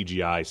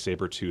CGI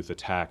Sabertooth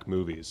attack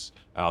movies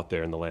out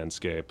there in the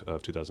landscape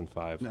of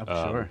 2005.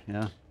 Sure,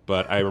 yeah.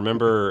 But I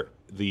remember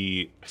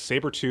the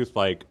Sabertooth,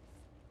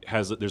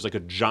 there's like a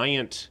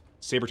giant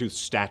Sabertooth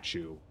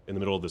statue in the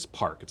middle of this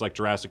park. It's like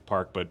Jurassic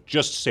Park, but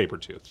just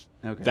Sabertooth.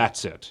 Okay.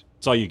 That's it.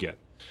 That's all you get.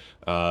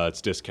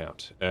 It's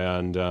discount.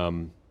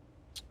 And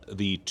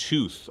the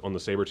tooth on the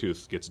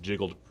Sabertooth gets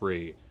jiggled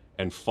free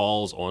and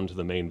falls onto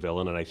the main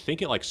villain, and I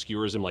think it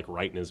skewers him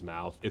right in his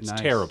mouth. It's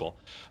nice. terrible.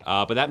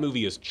 But that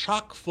movie is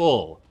chock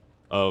full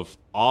of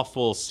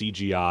awful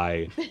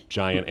CGI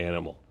giant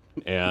animal.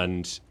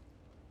 And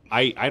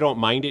I don't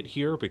mind it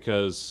here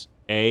because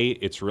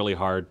it's really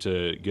hard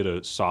to get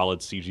a solid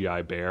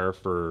CGI bear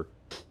for,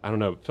 I don't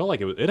know, it felt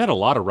like it had a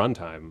lot of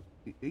runtime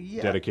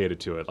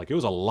dedicated to it. It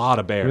was a lot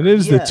of bear. It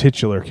is the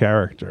titular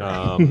character.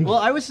 Well,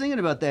 I was thinking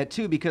about that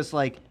too because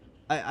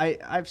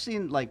I've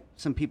seen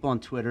some people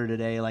on Twitter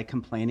today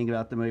complaining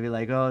about the movie,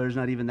 oh, there's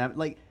not even that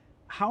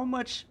how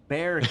much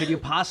bear could you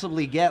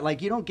possibly get?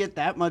 You don't get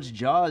that much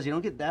Jaws. You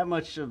don't get that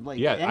much of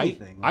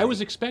anything. I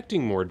was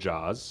expecting more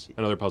Jaws.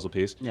 Another puzzle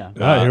piece. Yeah.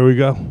 Here we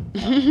go.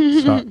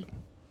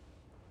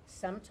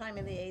 Sometime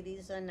in the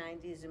 80s or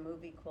 90s, a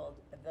movie called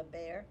The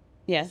Bear.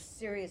 Yes.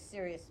 Serious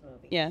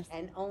movie. Yes.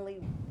 And only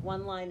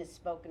one line is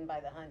spoken by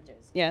the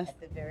hunters. Yes. At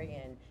the very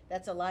end.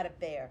 That's a lot of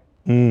bear.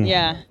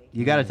 Yeah.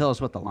 You got to tell us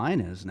what the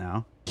line is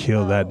now.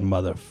 Kill that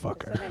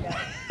motherfucker.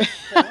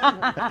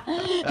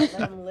 Let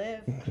him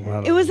live.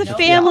 It was a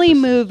family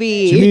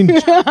movie. Do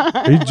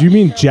you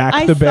mean Jack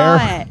I the Bear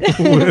saw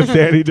it. with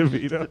Danny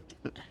DeVito?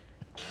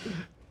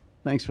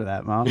 Thanks for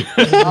that, Mom.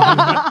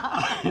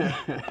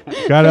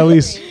 Got at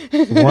least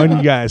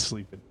one guy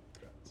sleeping.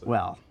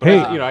 Well, Hey,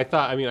 I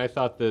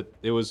thought that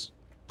it was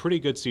pretty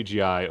good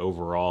CGI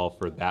overall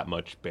for that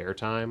much bear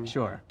time.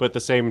 Sure. But at the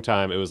same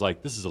time, it was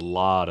this is a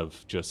lot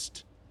of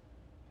just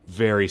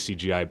very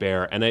CGI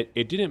bear. And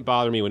it didn't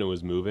bother me when it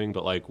was moving,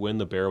 but when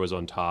the bear was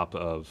on top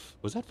of,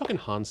 was that fucking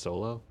Han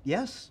Solo?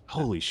 yes.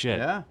 Holy shit.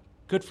 Yeah.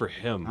 Good for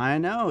him. I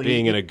know.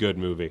 Being in a good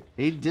movie.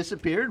 He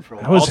disappeared for a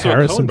That while. was Also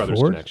Harrison a Coen Brothers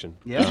Ford? connection.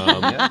 Yeah,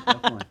 yeah,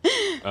 definitely.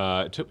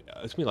 It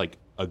took me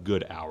a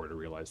good hour to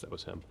realize that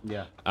was him.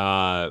 Yeah.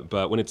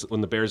 But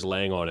when the bear's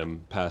laying on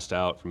him, passed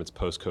out from its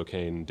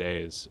post-cocaine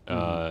days,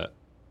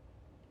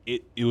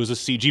 it was a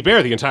CG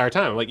bear the entire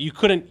time. You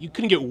couldn't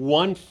get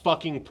one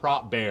fucking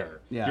prop bear.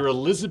 Yeah. You're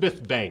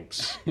Elizabeth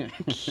Banks.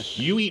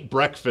 You eat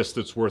breakfast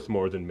that's worth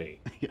more than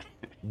me.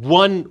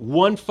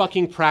 One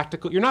fucking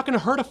practical. You're not going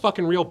to hurt a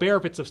fucking real bear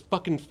if it's a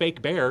fucking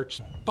fake bear.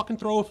 Just fucking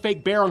throw a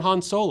fake bear on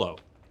Han Solo.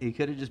 He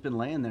could have just been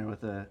laying there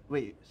with a.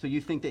 Wait, so you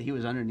think that he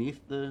was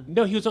underneath the?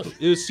 No, it was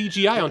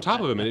CGI on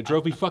top of him, and it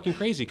drove me fucking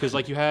crazy because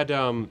you had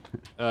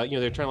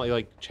they're trying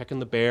to checking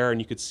the bear,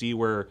 and you could see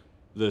where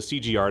the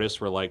CG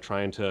artists were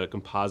trying to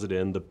composite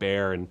in the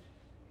bear, and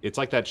it's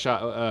that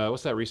shot.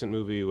 What's that recent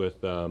movie with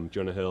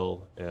Jonah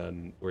Hill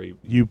and where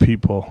You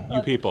people.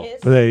 You People? Kiss?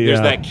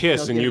 There's that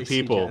kiss in They'll You give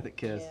you People. CGI that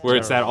kiss. Where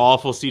it's that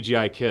awful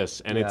CGI kiss,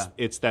 and Yeah.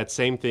 it's that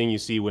same thing you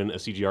see when a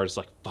CG artist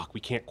is fuck,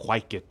 we can't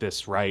quite get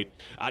this right.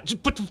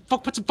 Just put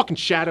some fucking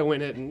shadow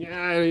in it, and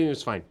yeah,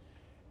 it's fine.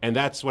 And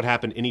that's what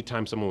happened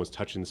anytime someone was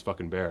touching this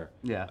fucking bear.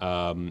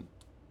 Yeah.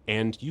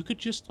 And you could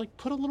just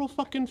put a little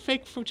fucking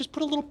fake fur, just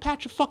put a little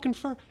patch of fucking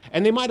fur,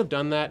 and they might have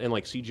done that and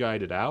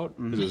CGI'd it out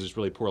because it was just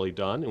really poorly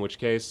done. In which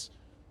case,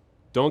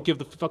 don't give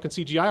the fucking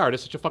CGI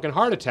artist such a fucking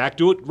heart attack.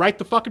 Do it right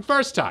the fucking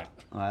first time.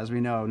 Well, as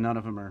we know, none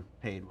of them are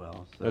paid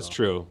well. So, That's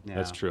true. yeah.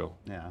 That's true.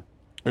 Yeah.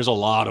 There's a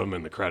lot of them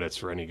in the credits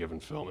for any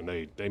given film, and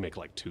they make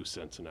 2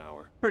 cents an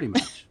hour. Pretty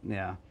much.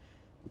 Yeah.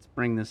 Let's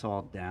bring this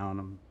all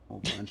down a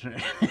whole bunch.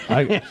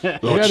 I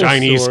Little got a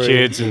Chinese story.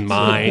 kids in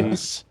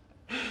mines.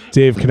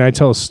 Dave, can I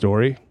tell a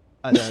story?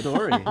 A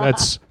story.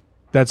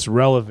 That's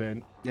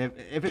relevant.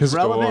 If it's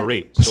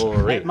relevant,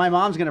 Story. my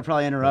mom's gonna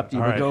probably interrupt you,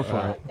 All but right, go all for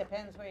right. it.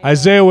 Depends where you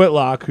Isaiah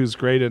Whitlock, who's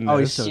great in this, Oh,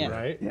 he's so Yeah. good.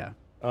 right? Yeah.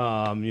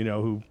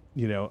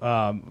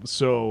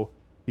 So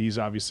he's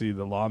obviously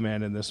the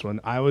lawman in this one.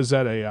 I was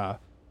at a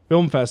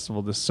film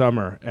festival this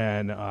summer,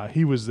 and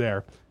he was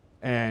there,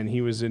 and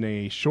he was in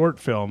a short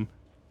film,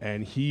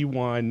 and he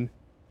won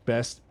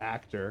Best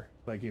Actor,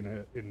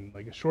 in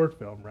a short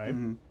film, right?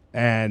 Mm-hmm.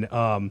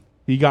 And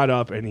he got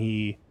up and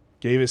he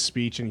gave his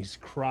speech, and he's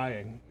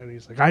crying, and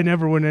he's like, "I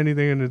never win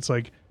anything," and it's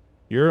like,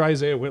 "You're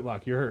Isaiah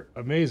Whitlock. You're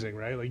amazing,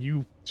 right?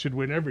 You should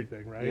win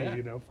everything, right?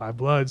 Yeah. Five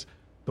Bloods,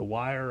 The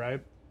Wire,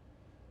 right?"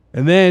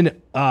 And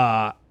then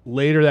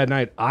later that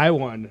night, I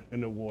won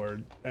an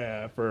award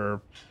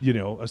for a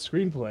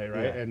screenplay,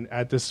 right? Yeah. And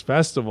at this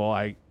festival,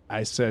 I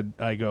I said,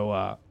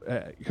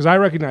 because I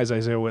recognize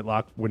Isaiah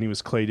Whitlock when he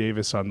was Clay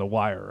Davis on The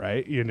Wire,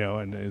 right?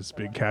 And his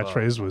big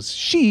catchphrase was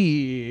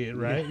 "shit,"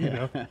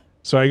 right?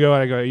 So I go,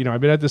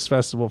 I've been at this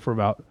festival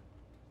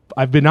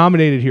I've been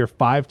nominated here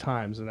 5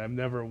 times and I've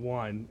never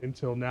won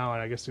until now.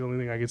 And I guess the only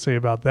thing I could say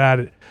about that,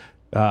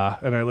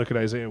 and I look at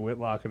Isaiah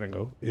Whitlock and I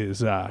go,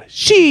 is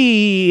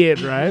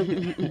shit,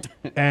 right?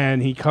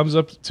 And he comes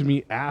up to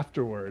me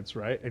afterwards,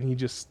 right? And he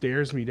just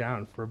stares me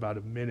down for about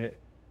a minute.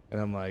 And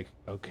I'm like,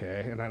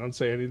 okay. And I don't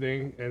say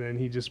anything. And then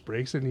he just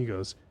breaks it and he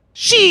goes,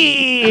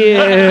 shit.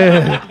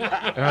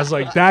 And I was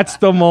like, that's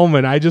the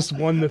moment. I just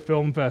won the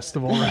film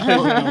festival right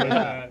now with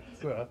that.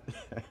 So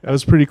that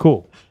was pretty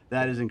cool.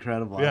 That is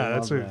incredible.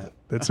 Yeah,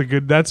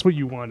 that's what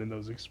you want in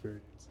those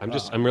experiences.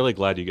 I'm really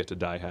glad you get to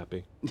die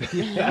happy.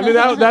 I mean,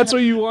 that's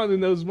what you want in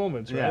those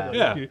moments, right?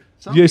 Yeah.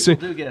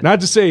 Yeah. Not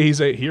to say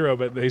he's a hero,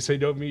 but they say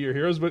don't meet your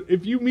heroes. But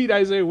if you meet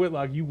Isaiah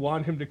Whitlock, you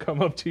want him to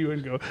come up to you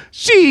and go,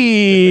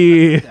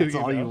 "Shit." That's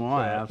all you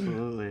want,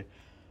 absolutely.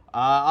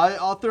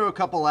 I'll throw a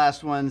couple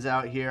last ones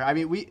out here. I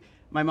mean,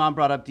 my mom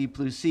brought up Deep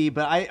Blue Sea,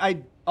 but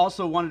I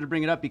also wanted to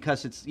bring it up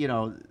because it's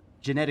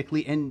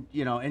genetically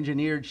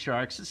engineered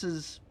sharks. This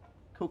is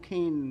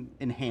cocaine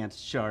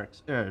enhanced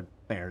sharks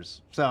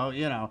bears. So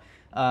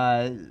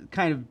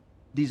kind of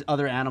these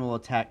other animal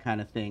attack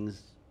kind of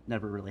things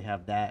never really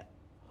have that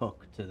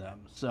hook to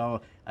them.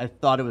 So I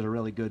thought it was a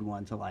really good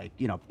one to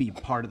be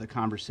part of the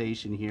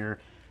conversation here.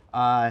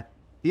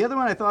 The other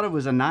one I thought of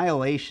was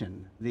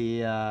Annihilation,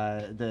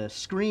 the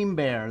scream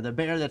bear, the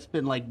bear that's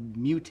been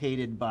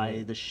mutated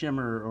by the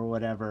Shimmer or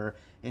whatever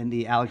in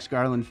the Alex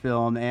Garland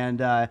film,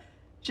 and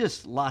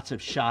just lots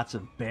of shots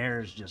of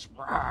bears just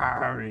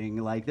roaring.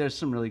 There's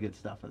some really good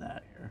stuff of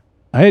that here.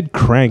 I had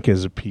Crank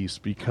as a piece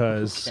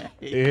because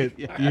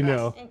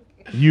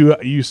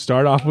you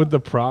start off with The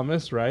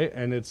Promise, right?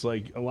 And it's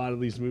like a lot of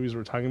these movies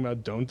we're talking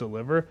about don't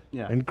deliver.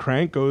 Yeah. And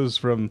Crank goes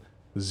from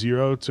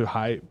 0 to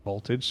high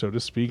voltage, so to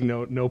speak,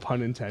 no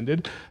pun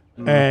intended.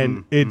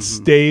 And it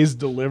stays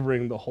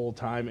delivering the whole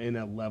time in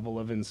a level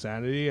of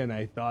insanity. And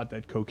I thought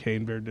that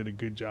Cocaine Bear did a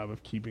good job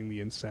of keeping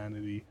the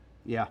insanity.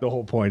 Yeah. The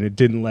whole point. It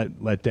didn't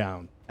let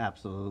down.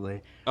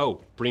 Absolutely.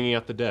 Oh, Bringing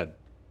Out the Dead.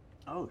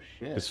 Oh,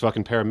 shit. It's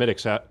fucking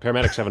paramedics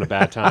having a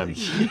bad time.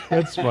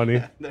 That's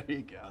funny. There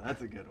you go.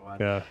 That's a good one.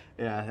 Yeah.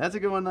 Yeah, that's a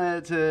good one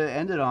to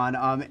end it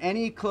on.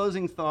 Any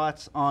closing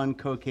thoughts on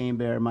Cocaine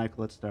Bear?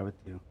 Michael, let's start with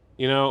you.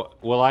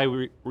 Will I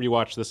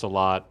rewatch this a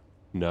lot?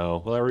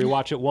 No. Will I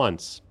rewatch it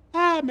once?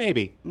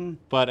 Maybe.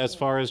 But as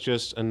far as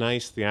just a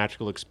nice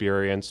theatrical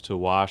experience to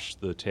wash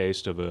the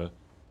taste of a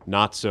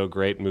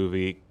not-so-great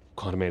movie,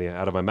 Quantumania,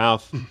 out of my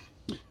mouth,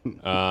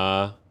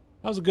 that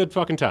was a good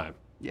fucking time.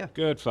 Yeah.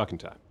 Good fucking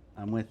time.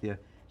 I'm with you.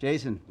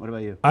 Jason, what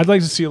about you? I'd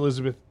like to see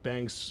Elizabeth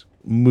Banks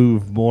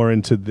move more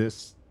into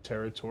this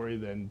territory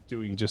than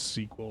doing just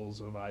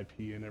sequels of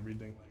IP and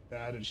everything like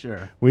that. And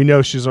Sure. we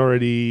know she's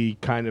already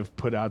kind of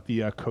put out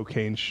the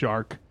cocaine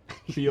shark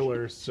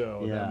feeler,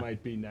 so Yeah. that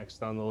might be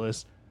next on the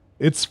list.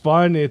 It's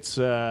fun. It's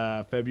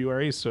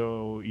February,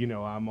 so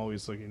I'm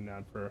always looking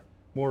out for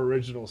more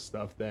original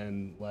stuff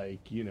than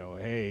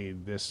hey,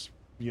 this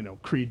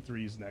Creed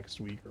 3's next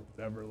week or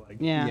whatever.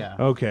 Yeah.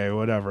 Okay,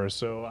 whatever.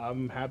 So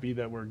I'm happy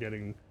that we're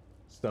getting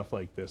stuff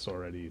like this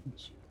already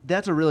this year.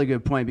 That's a really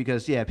good point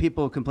because,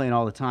 people complain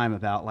all the time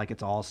about,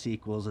 it's all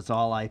sequels, it's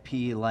all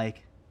IP,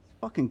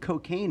 fucking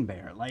Cocaine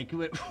Bear.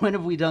 When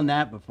have we done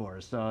that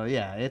before? So,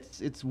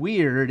 it's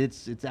weird.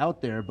 It's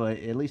out there, but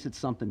at least it's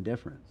something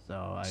different.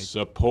 So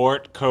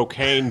Support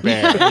Cocaine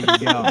Bear. There you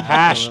go.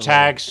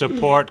 Hashtag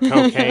support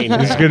Cocaine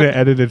He's Bear. going to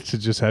edit it to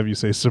just have you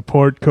say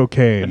support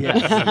cocaine.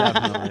 Yes,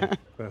 definitely.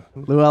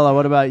 Luella,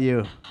 what about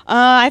you?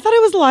 I thought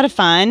it was a lot of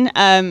fun.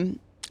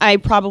 I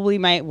probably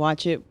might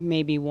watch it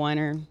maybe 1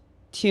 or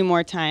 2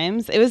 more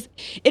times. It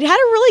had a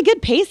really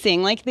good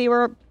pacing. They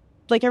were,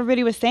 like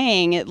everybody was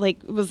saying, it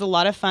was a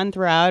lot of fun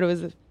throughout. It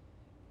was,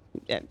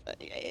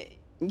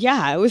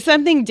 it was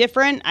something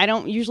different. I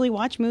don't usually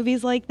watch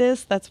movies like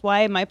this. That's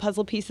why my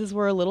puzzle pieces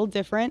were a little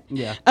different.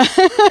 Yeah.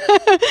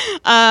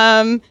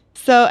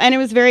 So, and it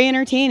was very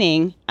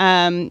entertaining.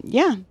 I don't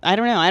know.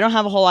 I don't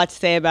have a whole lot to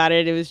say about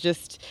it. It was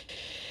just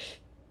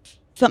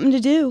something to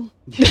do.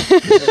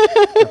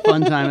 A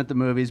fun time at the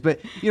movies. But,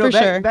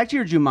 For back to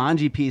your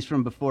Jumanji piece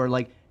from before,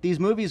 these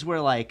movies where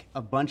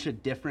a bunch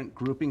of different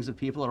groupings of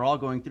people are all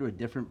going through a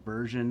different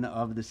version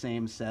of the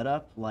same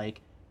setup,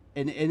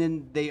 and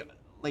then they,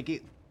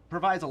 it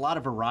provides a lot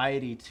of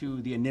variety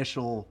to the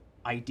initial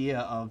idea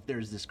of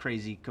there's this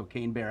crazy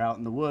cocaine bear out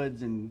in the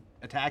woods and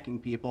attacking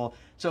people.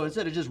 So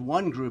instead of just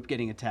one group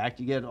getting attacked,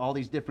 you get all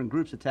these different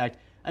groups attacked.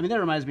 I mean, that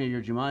reminds me of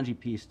your Jumanji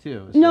piece,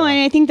 too. So. No,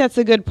 and I think that's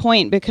a good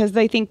point because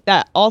I think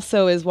that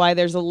also is why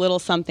there's a little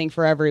something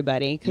for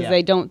everybody because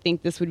I don't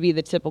think this would be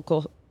the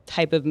typical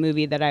type of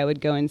movie that I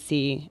would go and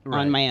see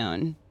on my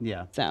own.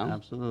 Yeah, so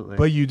absolutely.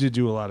 But you did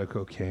do a lot of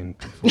cocaine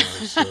before,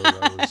 so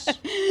that was...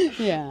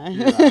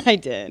 Yeah, I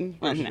did.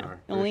 For No,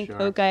 sure, the only for sure.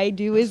 coke I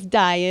do is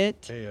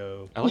diet.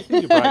 Heyo. I like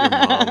that you brought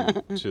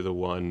your mom to the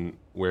one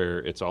where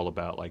it's all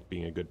about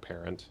being a good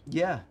parent.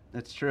 Yeah,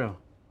 that's true.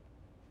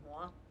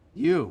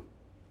 You.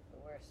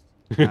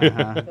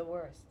 The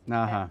worst.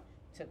 Uh-huh.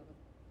 To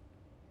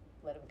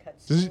let him cut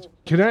Did school.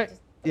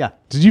 Yeah.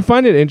 Did you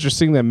find it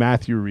interesting that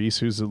Matthew Rhys,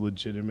 who's a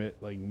legitimate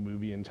like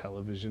movie and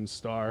television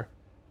star,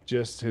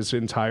 just his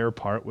entire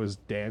part was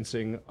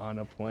dancing on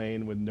a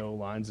plane with no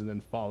lines and then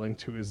falling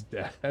to his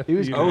death? He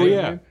was You know Oh, what I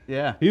yeah. mean?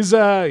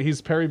 Yeah.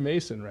 He's Perry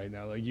Mason right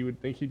now. Like you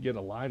would think he'd get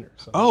a line or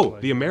something. Oh,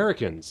 like The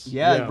Americans.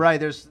 Yeah, Yeah. right.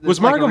 There's Was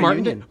like a Margot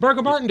reunion. Martindale?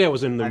 Margot Martindale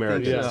was in The I think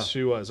Americans. Yes,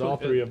 she was. All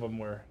three of them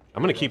were.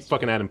 I'm gonna keep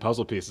fucking adding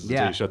puzzle pieces until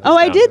Yeah. you shut this Oh,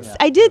 down.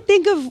 I did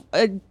think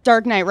of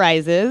Dark Knight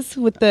Rises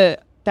with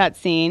that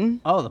scene.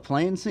 Oh, the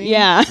plane scene?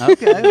 Yeah.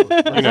 Okay.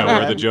 You know,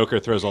 where the Joker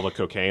throws all the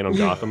cocaine on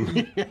Gotham.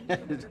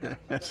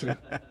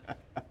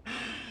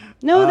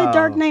 No, the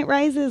Dark Knight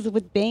Rises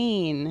with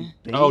Bane.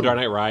 Oh, Dark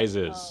Knight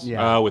Rises.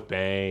 Yeah. With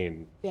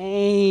Bane.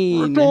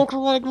 Bane.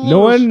 No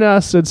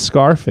one said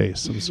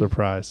Scarface. I'm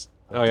surprised.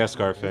 Oh yeah,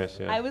 Scarface.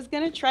 Yeah. I was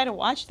gonna try to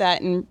watch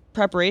that in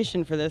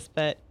preparation for this,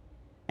 but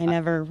I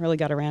never really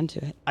got around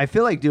to it. I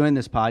feel like doing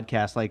this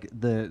podcast, like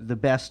the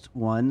best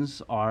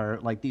ones are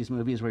like these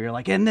movies where you're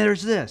like, and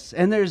there's this,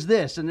 and there's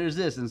this, and there's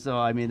this, and so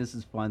I mean, this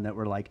is fun that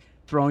we're like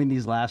throwing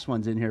these last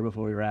ones in here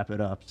before we wrap it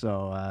up.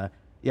 So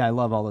yeah, I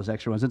love all those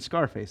extra ones. And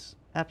Scarface,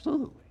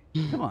 absolutely.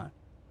 Come on,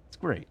 it's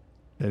great.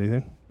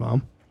 Anything,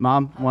 Mom?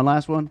 Mom, one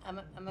last one. I'm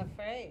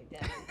afraid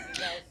that you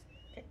guys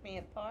pick me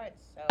apart.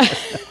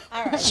 So,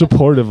 all right.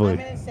 Supportively. I'm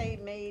going to say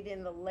made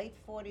in the late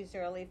 40s,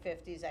 early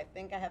 50s. I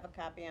think I have a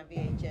copy on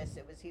VHS.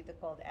 It was either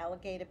called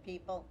Alligator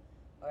People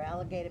or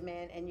Alligator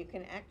Man, and you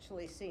can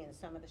actually see in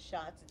some of the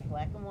shots, it's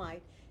black and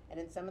white, and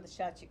in some of the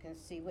shots you can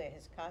see where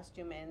his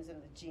costume ends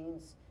and the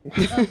jeans.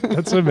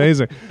 That's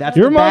amazing. That's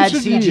Your the mom bad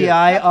should be-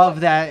 CGI of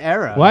that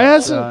era. Why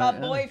hasn't- Her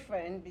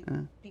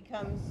boyfriend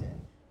becomes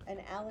an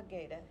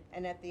alligator,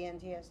 and at the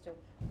end he has to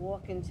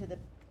walk into the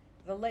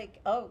lake.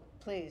 Oh,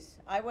 please!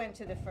 I went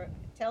to the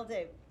tell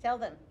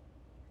them,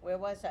 where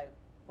was I?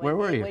 Where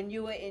were you? When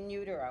you were in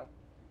utero.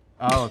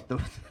 Oh,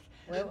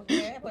 Where was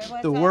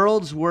the I?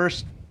 world's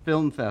worst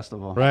film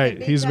festival. Right.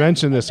 Big He's Guy-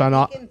 mentioned this on.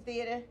 Beacon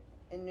Theater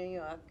in New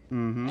York.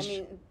 Mhm. I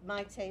mean,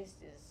 my taste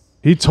is.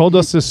 He told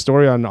us this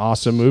story on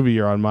Awesome Movie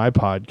Year on my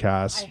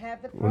podcast I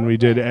have the when we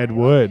did program. Ed I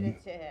Wood. offered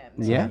it to him.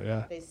 Yeah?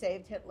 Yeah. They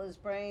saved Hitler's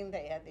brain.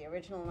 They had the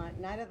original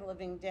Night of the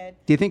Living Dead.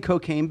 Do you think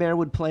Cocaine Bear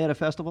would play at a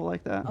festival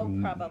like that? Oh,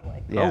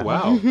 probably. Yeah. Oh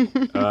wow.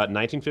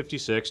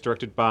 1956,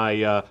 directed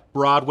by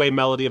Broadway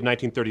melody of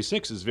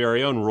 1936's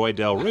very own Roy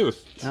Del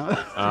Ruth.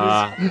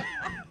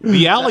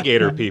 The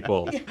Alligator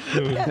People,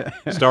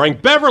 starring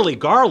Beverly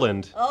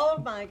Garland. Oh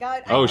my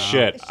God! Oh,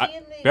 shit. Is she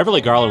in the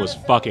Beverly Garland was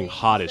 10,000 fucking Leagues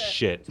hot as or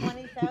shit.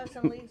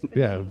 20,000 Leagues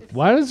Yeah. Between the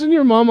Why isn't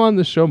your mom on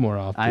the show more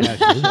often? I know.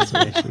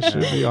 She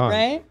should be on.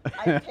 Right?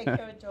 I take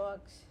care of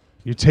dogs.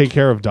 You take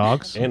care of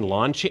dogs? And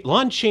Lon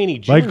Chaney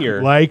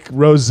Jr. Like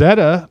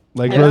Rosetta.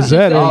 Like Yeah.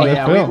 Rosetta Oh in the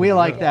yeah, film. we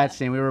like that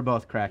scene. We were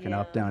both cracking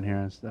up Yeah. down here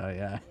and stuff.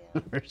 Yeah,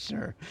 for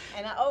sure.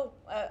 And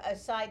a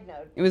side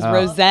note. It was Oh.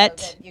 Rosette,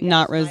 Also that you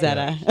not guys might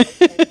Rosetta. know, and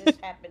this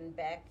happened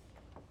back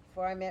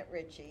before I met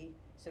Richie.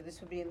 So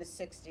this would be in the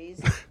 60s.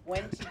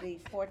 Went to the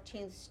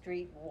 14th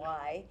Street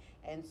Y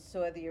and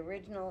saw the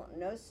original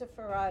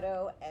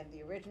Nosferatu and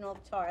the original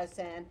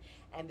Tarzan.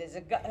 And there's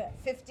a guy,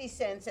 50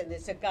 cents, and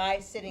there's a guy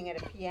sitting at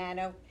a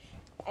piano,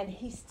 and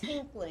he's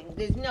tinkling.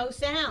 There's no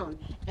sound.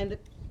 And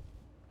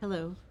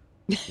hello.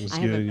 Just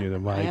I have giving you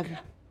the I mic. have-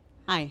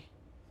 Hi.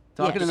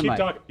 Talking Yes. to the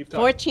mic. Keep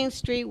talking. 14th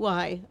Street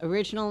Y,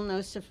 original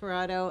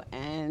Nosferatu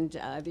and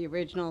the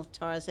original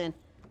Tarzan.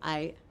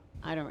 I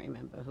don't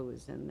remember who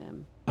was in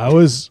them. I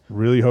was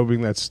really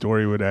hoping that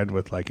story would end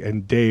with like,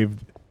 and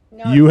Dave,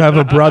 No, you have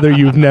a brother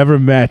you've never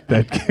met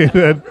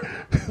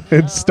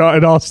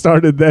it all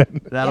started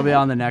then. That'll be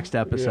on the next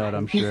episode,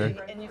 I'm sure.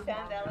 And you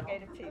found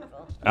Alligator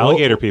People.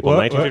 Alligator People, What?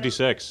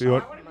 1956.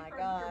 Oh my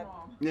God.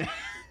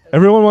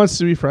 Everyone wants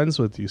to be friends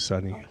with you,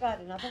 Sonny.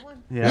 God, another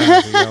one?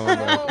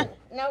 Yeah.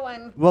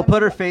 No, We'll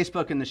put her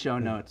Facebook in the show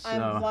notes. I'm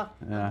So,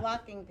 yeah.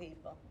 blocking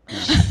people.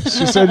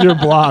 She said you're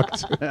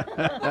blocked.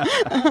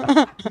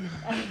 I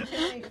have too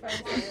many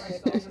friends in their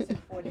 30s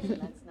and 40s,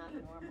 and that's not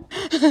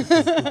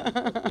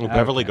normal. Well,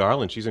 Beverly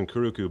Garland, she's in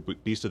Kuruku,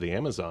 Beast of the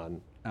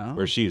Amazon, Oh.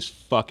 where she's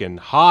fucking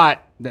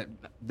hot.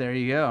 There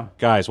you go.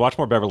 Guys, watch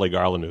more Beverly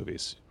Garland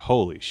movies.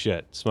 Holy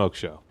shit, smoke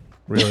show.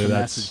 Really, Message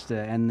that's to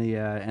end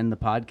the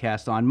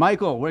podcast on.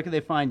 Michael, where can they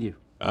find you?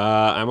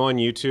 I'm on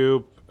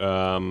YouTube.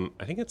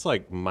 I think it's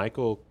like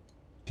Michael.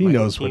 he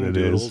Michael knows what Keane it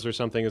Doodles is. or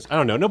something. I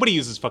don't know. Nobody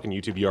uses fucking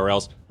YouTube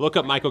URLs. Look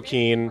up Michael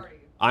Keane.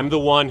 I'm the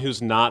one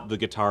who's not the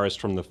guitarist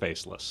from The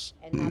Faceless.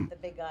 And not the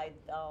big-eyed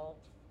doll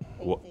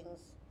What? paintings,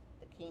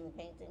 the Keane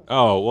paintings.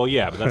 Oh, well,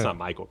 yeah, but that's not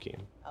Michael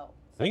Keane. Oh,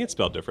 I think it's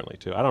spelled differently,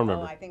 too. I don't oh,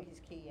 remember. I think he's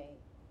Key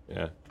Yeah.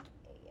 A-N-E.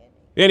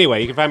 Anyway,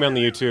 you can find me on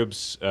the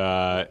YouTubes,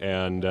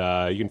 and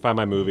you can find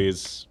my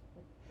movies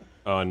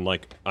on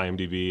like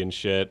IMDb and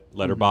shit,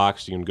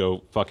 Letterboxd. You can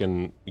go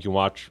you can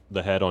watch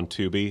The Head on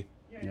Tubi,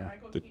 Yeah.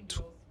 the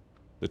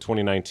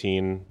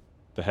 2019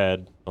 The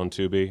Head on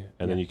Tubi,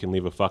 and then you can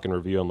leave a fucking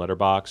review on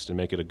Letterboxd and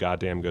make it a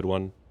goddamn good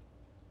one.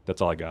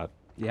 That's all I got.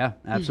 Yeah,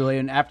 absolutely.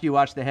 And after you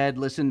watch The Head,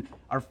 listen,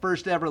 our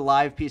first ever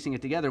live Piecing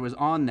It Together was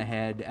on The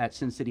Head at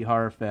Sin City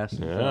Horror Fest.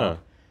 Yeah. So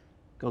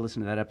go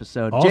listen to that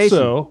episode. Also,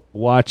 Jason.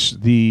 watch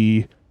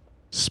the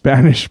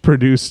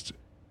Spanish-produced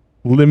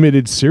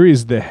limited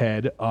series The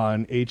Head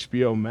on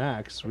HBO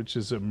Max, which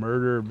is a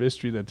murder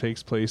mystery that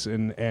takes place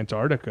in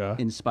Antarctica.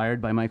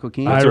 Inspired by Michael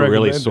Keane. That's a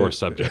really recommend sore it.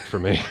 subject for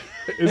me.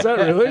 Is that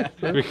really?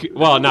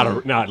 Well,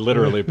 not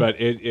literally, but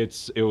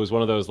it was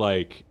one of those,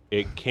 like,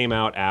 it came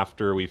out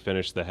after we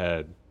finished The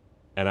Head,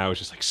 and I was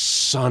just like,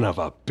 son of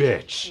a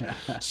bitch,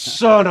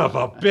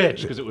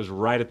 because it was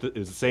right at it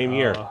was the same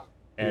year,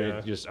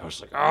 and yeah. I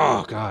was like,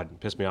 oh god, it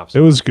pissed me off.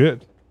 It was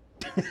good.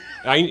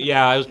 It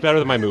was better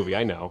than my movie.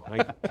 I know.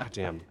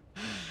 Goddamn.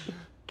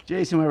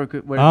 Jason, where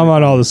I'm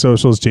on all the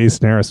socials,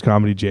 Jason Harris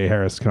Comedy, Jay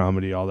Harris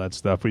Comedy, all that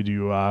stuff. We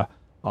do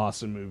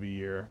awesome movie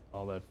year,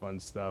 all that fun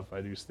stuff. I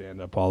do stand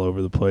up all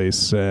over the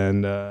place,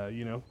 and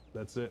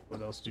that's it.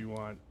 What else do you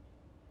want?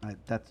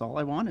 That's all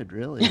I wanted,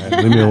 really.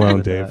 Leave me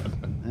alone, Dave.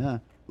 Yeah.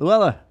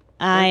 Luella.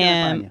 I where can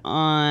am find you?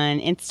 on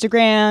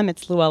Instagram.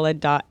 It's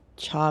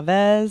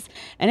Luella.Chavez.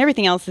 And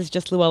everything else is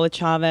just Luella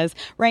Chavez.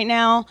 Right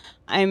now,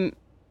 I'm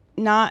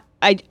not...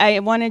 I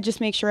want to just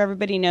make sure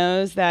everybody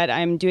knows that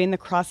I'm doing the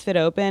CrossFit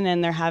Open,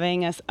 and they're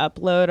having us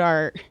upload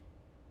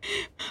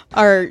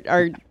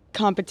our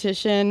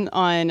competition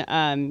on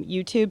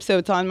YouTube. So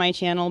it's on my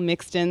channel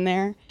mixed in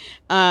there.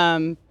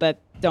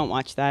 But don't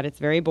watch that. It's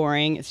very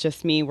boring. It's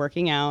just me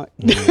working out.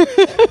 You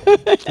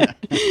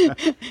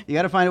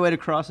got to find a way to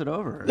cross it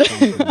over or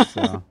something.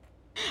 So.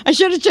 I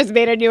should have just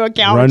made a new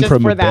account Run just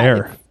from for a that.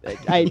 bear.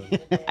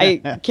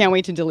 I can't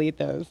wait to delete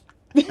those.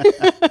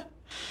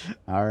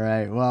 All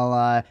right.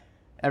 Well,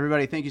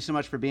 everybody, thank you so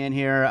much for being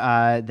here.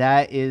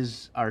 That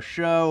is our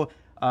show.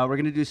 We're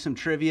going to do some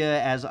trivia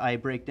as I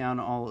break down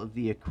all of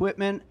the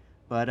equipment.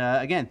 But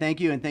again, thank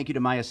you, and thank you to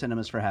Maya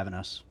Cinemas for having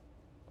us.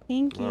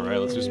 Thank you. All right,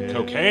 let's do some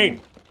cocaine.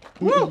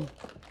 Woo!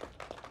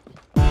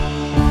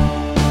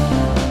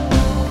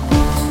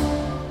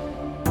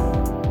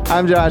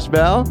 I'm Josh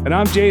Bell. And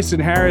I'm Jason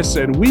Harris,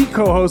 and we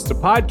co-host a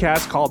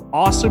podcast called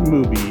Awesome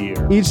Movie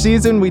Year. Each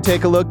season, we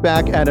take a look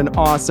back at an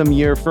awesome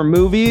year for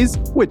movies,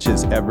 which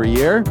is every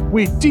year.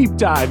 We deep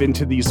dive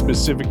into these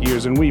specific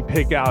years, and we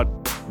pick out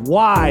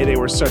why they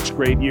were such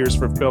great years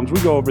for films.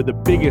 We go over the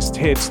biggest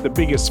hits, the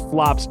biggest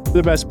flops,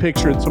 the best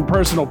pictures, some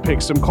personal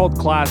picks, some cult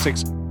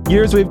classics.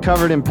 Years we've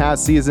covered in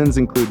past seasons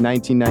include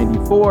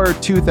 1994,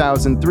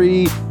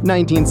 2003,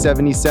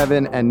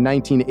 1977, and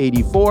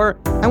 1984,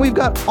 and we've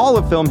got all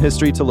of film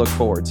history to look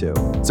forward to.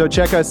 So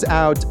check us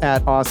out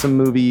at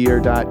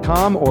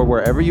awesomemovieyear.com or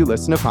wherever you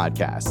listen to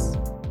podcasts.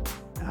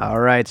 All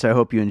right, so I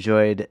hope you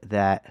enjoyed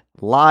that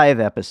live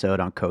episode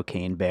on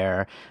Cocaine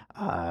Bear.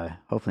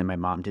 Hopefully my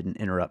mom didn't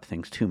interrupt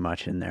things too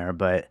much in there,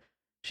 but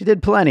she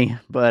did plenty.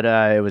 But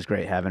it was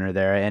great having her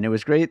there, and it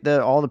was great that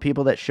all the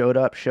people that showed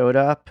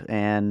up,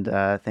 and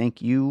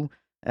thank you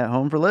at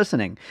home for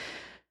listening.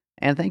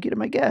 And thank you to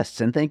my guests,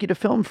 and thank you to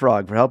Film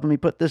Frog for helping me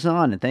put this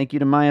on, and thank you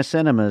to Maya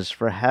Cinemas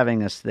for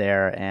having us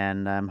there,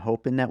 and I'm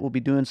hoping that we'll be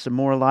doing some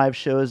more live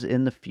shows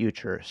in the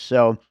future.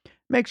 So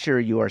make sure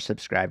you are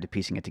subscribed to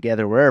Piecing It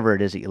Together wherever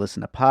it is that you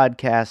listen to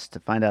podcasts to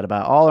find out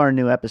about all our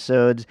new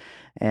episodes,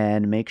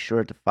 and make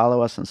sure to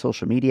follow us on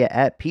social media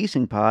at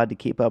Piecing Pod to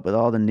keep up with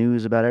all the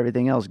news about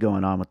everything else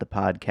going on with the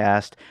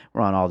podcast.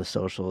 We're on all the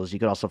socials. You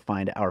can also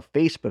find our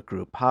Facebook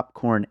group,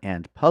 Popcorn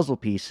and Puzzle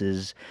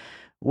Pieces,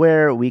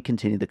 where we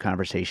continue the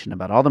conversation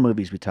about all the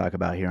movies we talk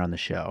about here on the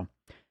show.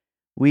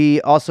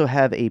 We also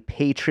have a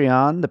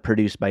Patreon, the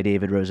Produced by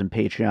David Rosen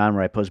Patreon,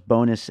 where I post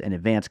bonus and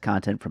advanced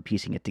content from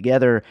Piecing It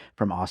Together,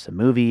 from Awesome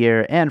Movie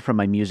Year, and from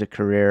my music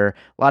career.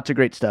 Lots of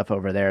great stuff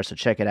over there, so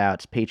check it out.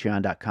 It's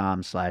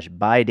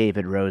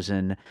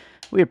patreon.com/bydavidrosen.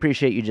 We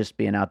appreciate you just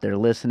being out there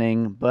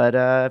listening, but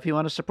if you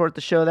want to support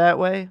the show that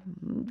way,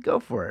 go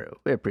for it.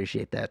 We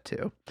appreciate that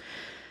too.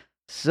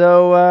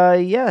 So,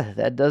 yeah,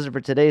 that does it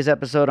for today's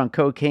episode on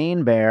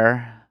Cocaine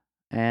Bear.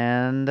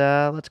 And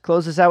let's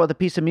close this out with a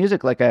piece of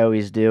music like I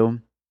always do.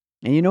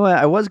 And you know what?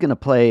 I was going to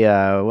play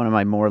one of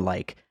my more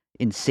like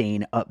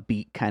insane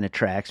upbeat kind of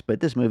tracks, but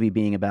this movie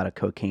being about a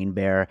cocaine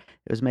bear,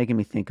 it was making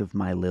me think of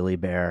my Lily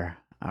Bear,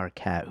 our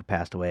cat who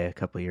passed away a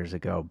couple years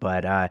ago.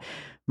 But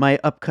my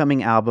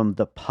upcoming album,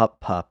 The Pup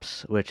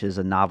Pups, which is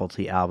a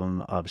novelty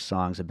album of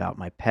songs about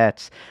my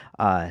pets,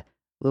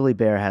 Lily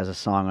Bear has a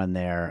song on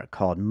there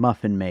called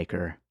Muffin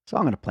Maker. So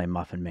I'm going to play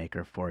Muffin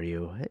Maker for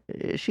you.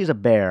 She's a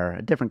bear,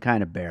 a different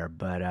kind of bear,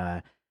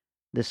 but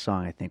this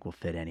song I think will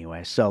fit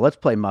anyway. So let's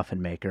play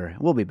Muffin Maker.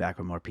 We'll be back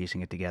with more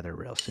Piecing It Together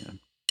real soon.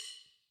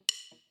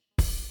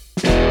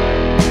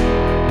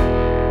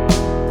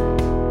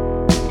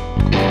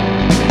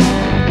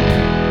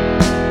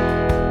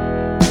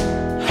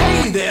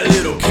 Hey there,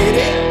 little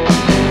kitty,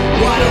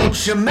 why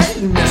don't you make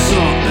me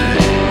something?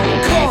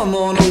 Come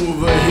on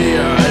over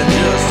here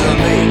just to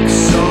make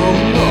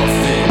some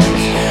muffins.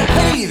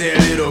 Hey there,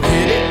 little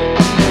kitty,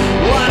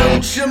 why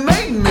don't you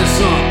make me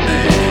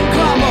something?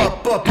 Climb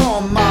up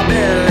upon my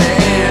belly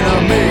and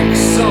I'll make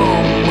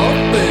some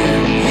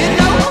muffins. You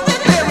know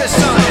that there's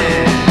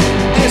something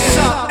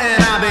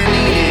I've been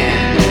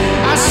eating.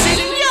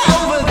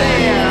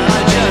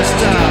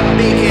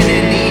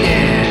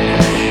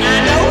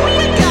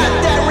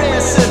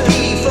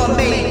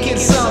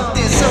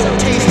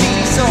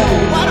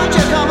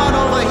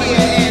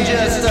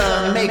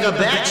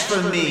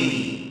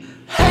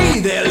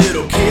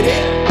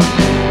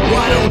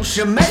 don't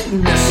you make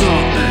me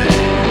something?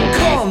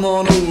 Come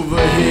on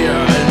over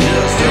here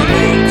just to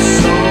make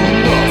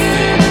some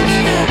muffins.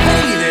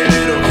 Hey there,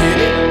 little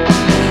kitty,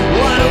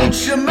 why don't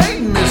you make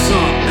me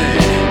something?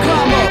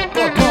 Climb up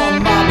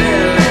upon my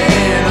belly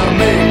and I'll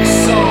make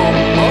some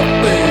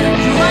muffins.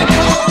 You might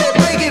call it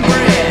baking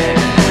bread,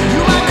 you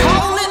might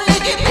call it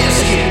making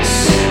biscuits,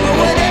 but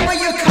whatever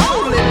you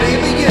call it,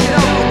 baby, you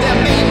know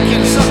they're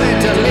making something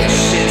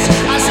delicious.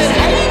 I said,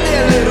 hey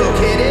there, little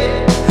kitty,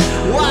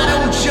 why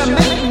don't you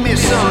make me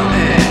something?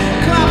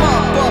 Climb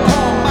up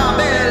upon my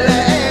belly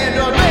and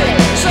I'll make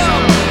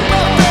some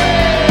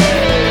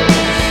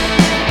muffins.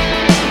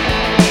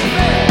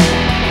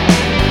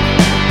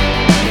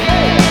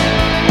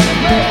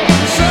 Make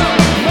some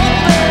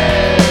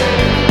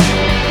muffins.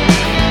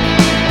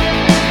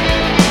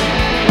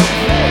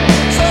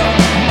 Make some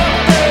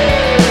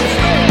muffins.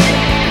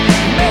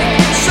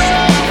 Make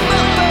some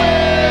muffins.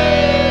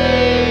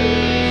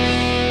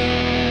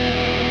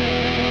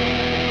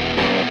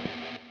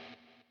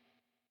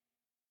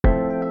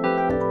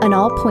 An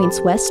All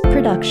Points West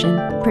production,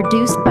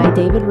 produced by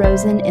David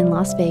Rosen in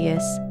Las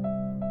Vegas.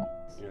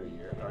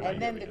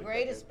 And then the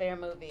greatest bear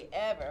movie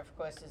ever, of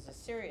course, is a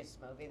serious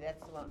movie. That's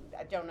the one.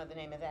 I don't know the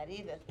name of that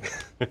either.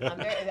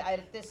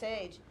 At this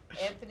age,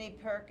 Anthony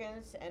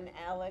Perkins and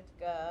Alec,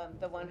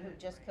 the one who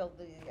just killed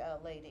the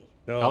lady.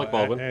 No, Alec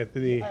Baldwin.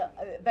 Anthony.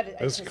 But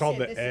It's called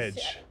The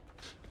Edge.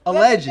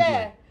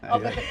 Allegedly. Oh,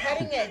 but The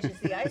Cutting Edge is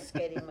the ice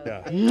skating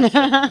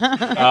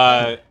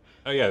movie.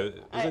 Oh yeah,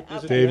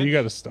 is it Dave, the you Edge?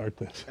 got to start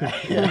this.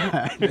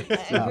 And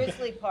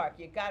Grizzly Park.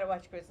 You got to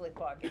watch Grizzly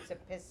Park. It's a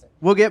pisser.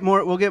 We'll get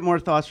more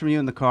thoughts from you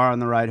in the car on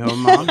the ride home,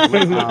 Mom.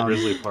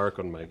 Grizzly Park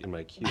in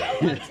my queue.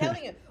 I'm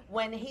telling you,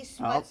 when he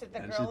sweats at the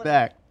and she's girl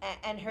back.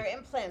 and her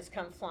implants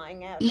come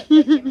flying out, the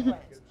fake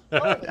implants.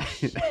 Holy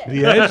shit.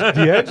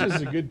 The Edge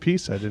is a good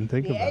piece. I didn't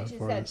think The about Edge it is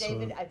for that us.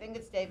 David. I think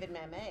it's David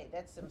Mamet.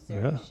 That's some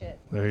Yeah, serious shit.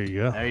 there you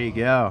go. There you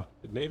go.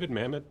 Did David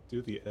Mamet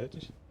do The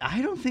Edge?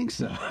 I don't think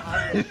so.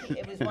 I think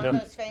it was one of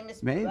those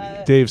famous. Maybe.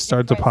 Dave,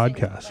 start the depressing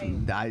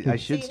podcast. plays. I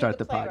See should who start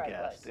the the playwright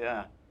podcast. was.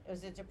 Yeah. It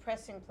was a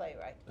depressing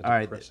playwright. All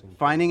right. Depressing.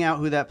 Finding out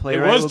who that It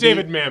playwright was will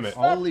David be. Mamet.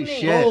 Holy Fuck me.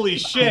 shit. Holy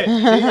shit!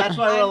 See, that's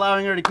why we're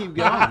allowing her to keep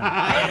going.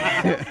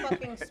 I'm so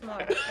fucking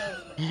smart. it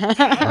kills me.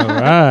 All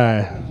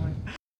right.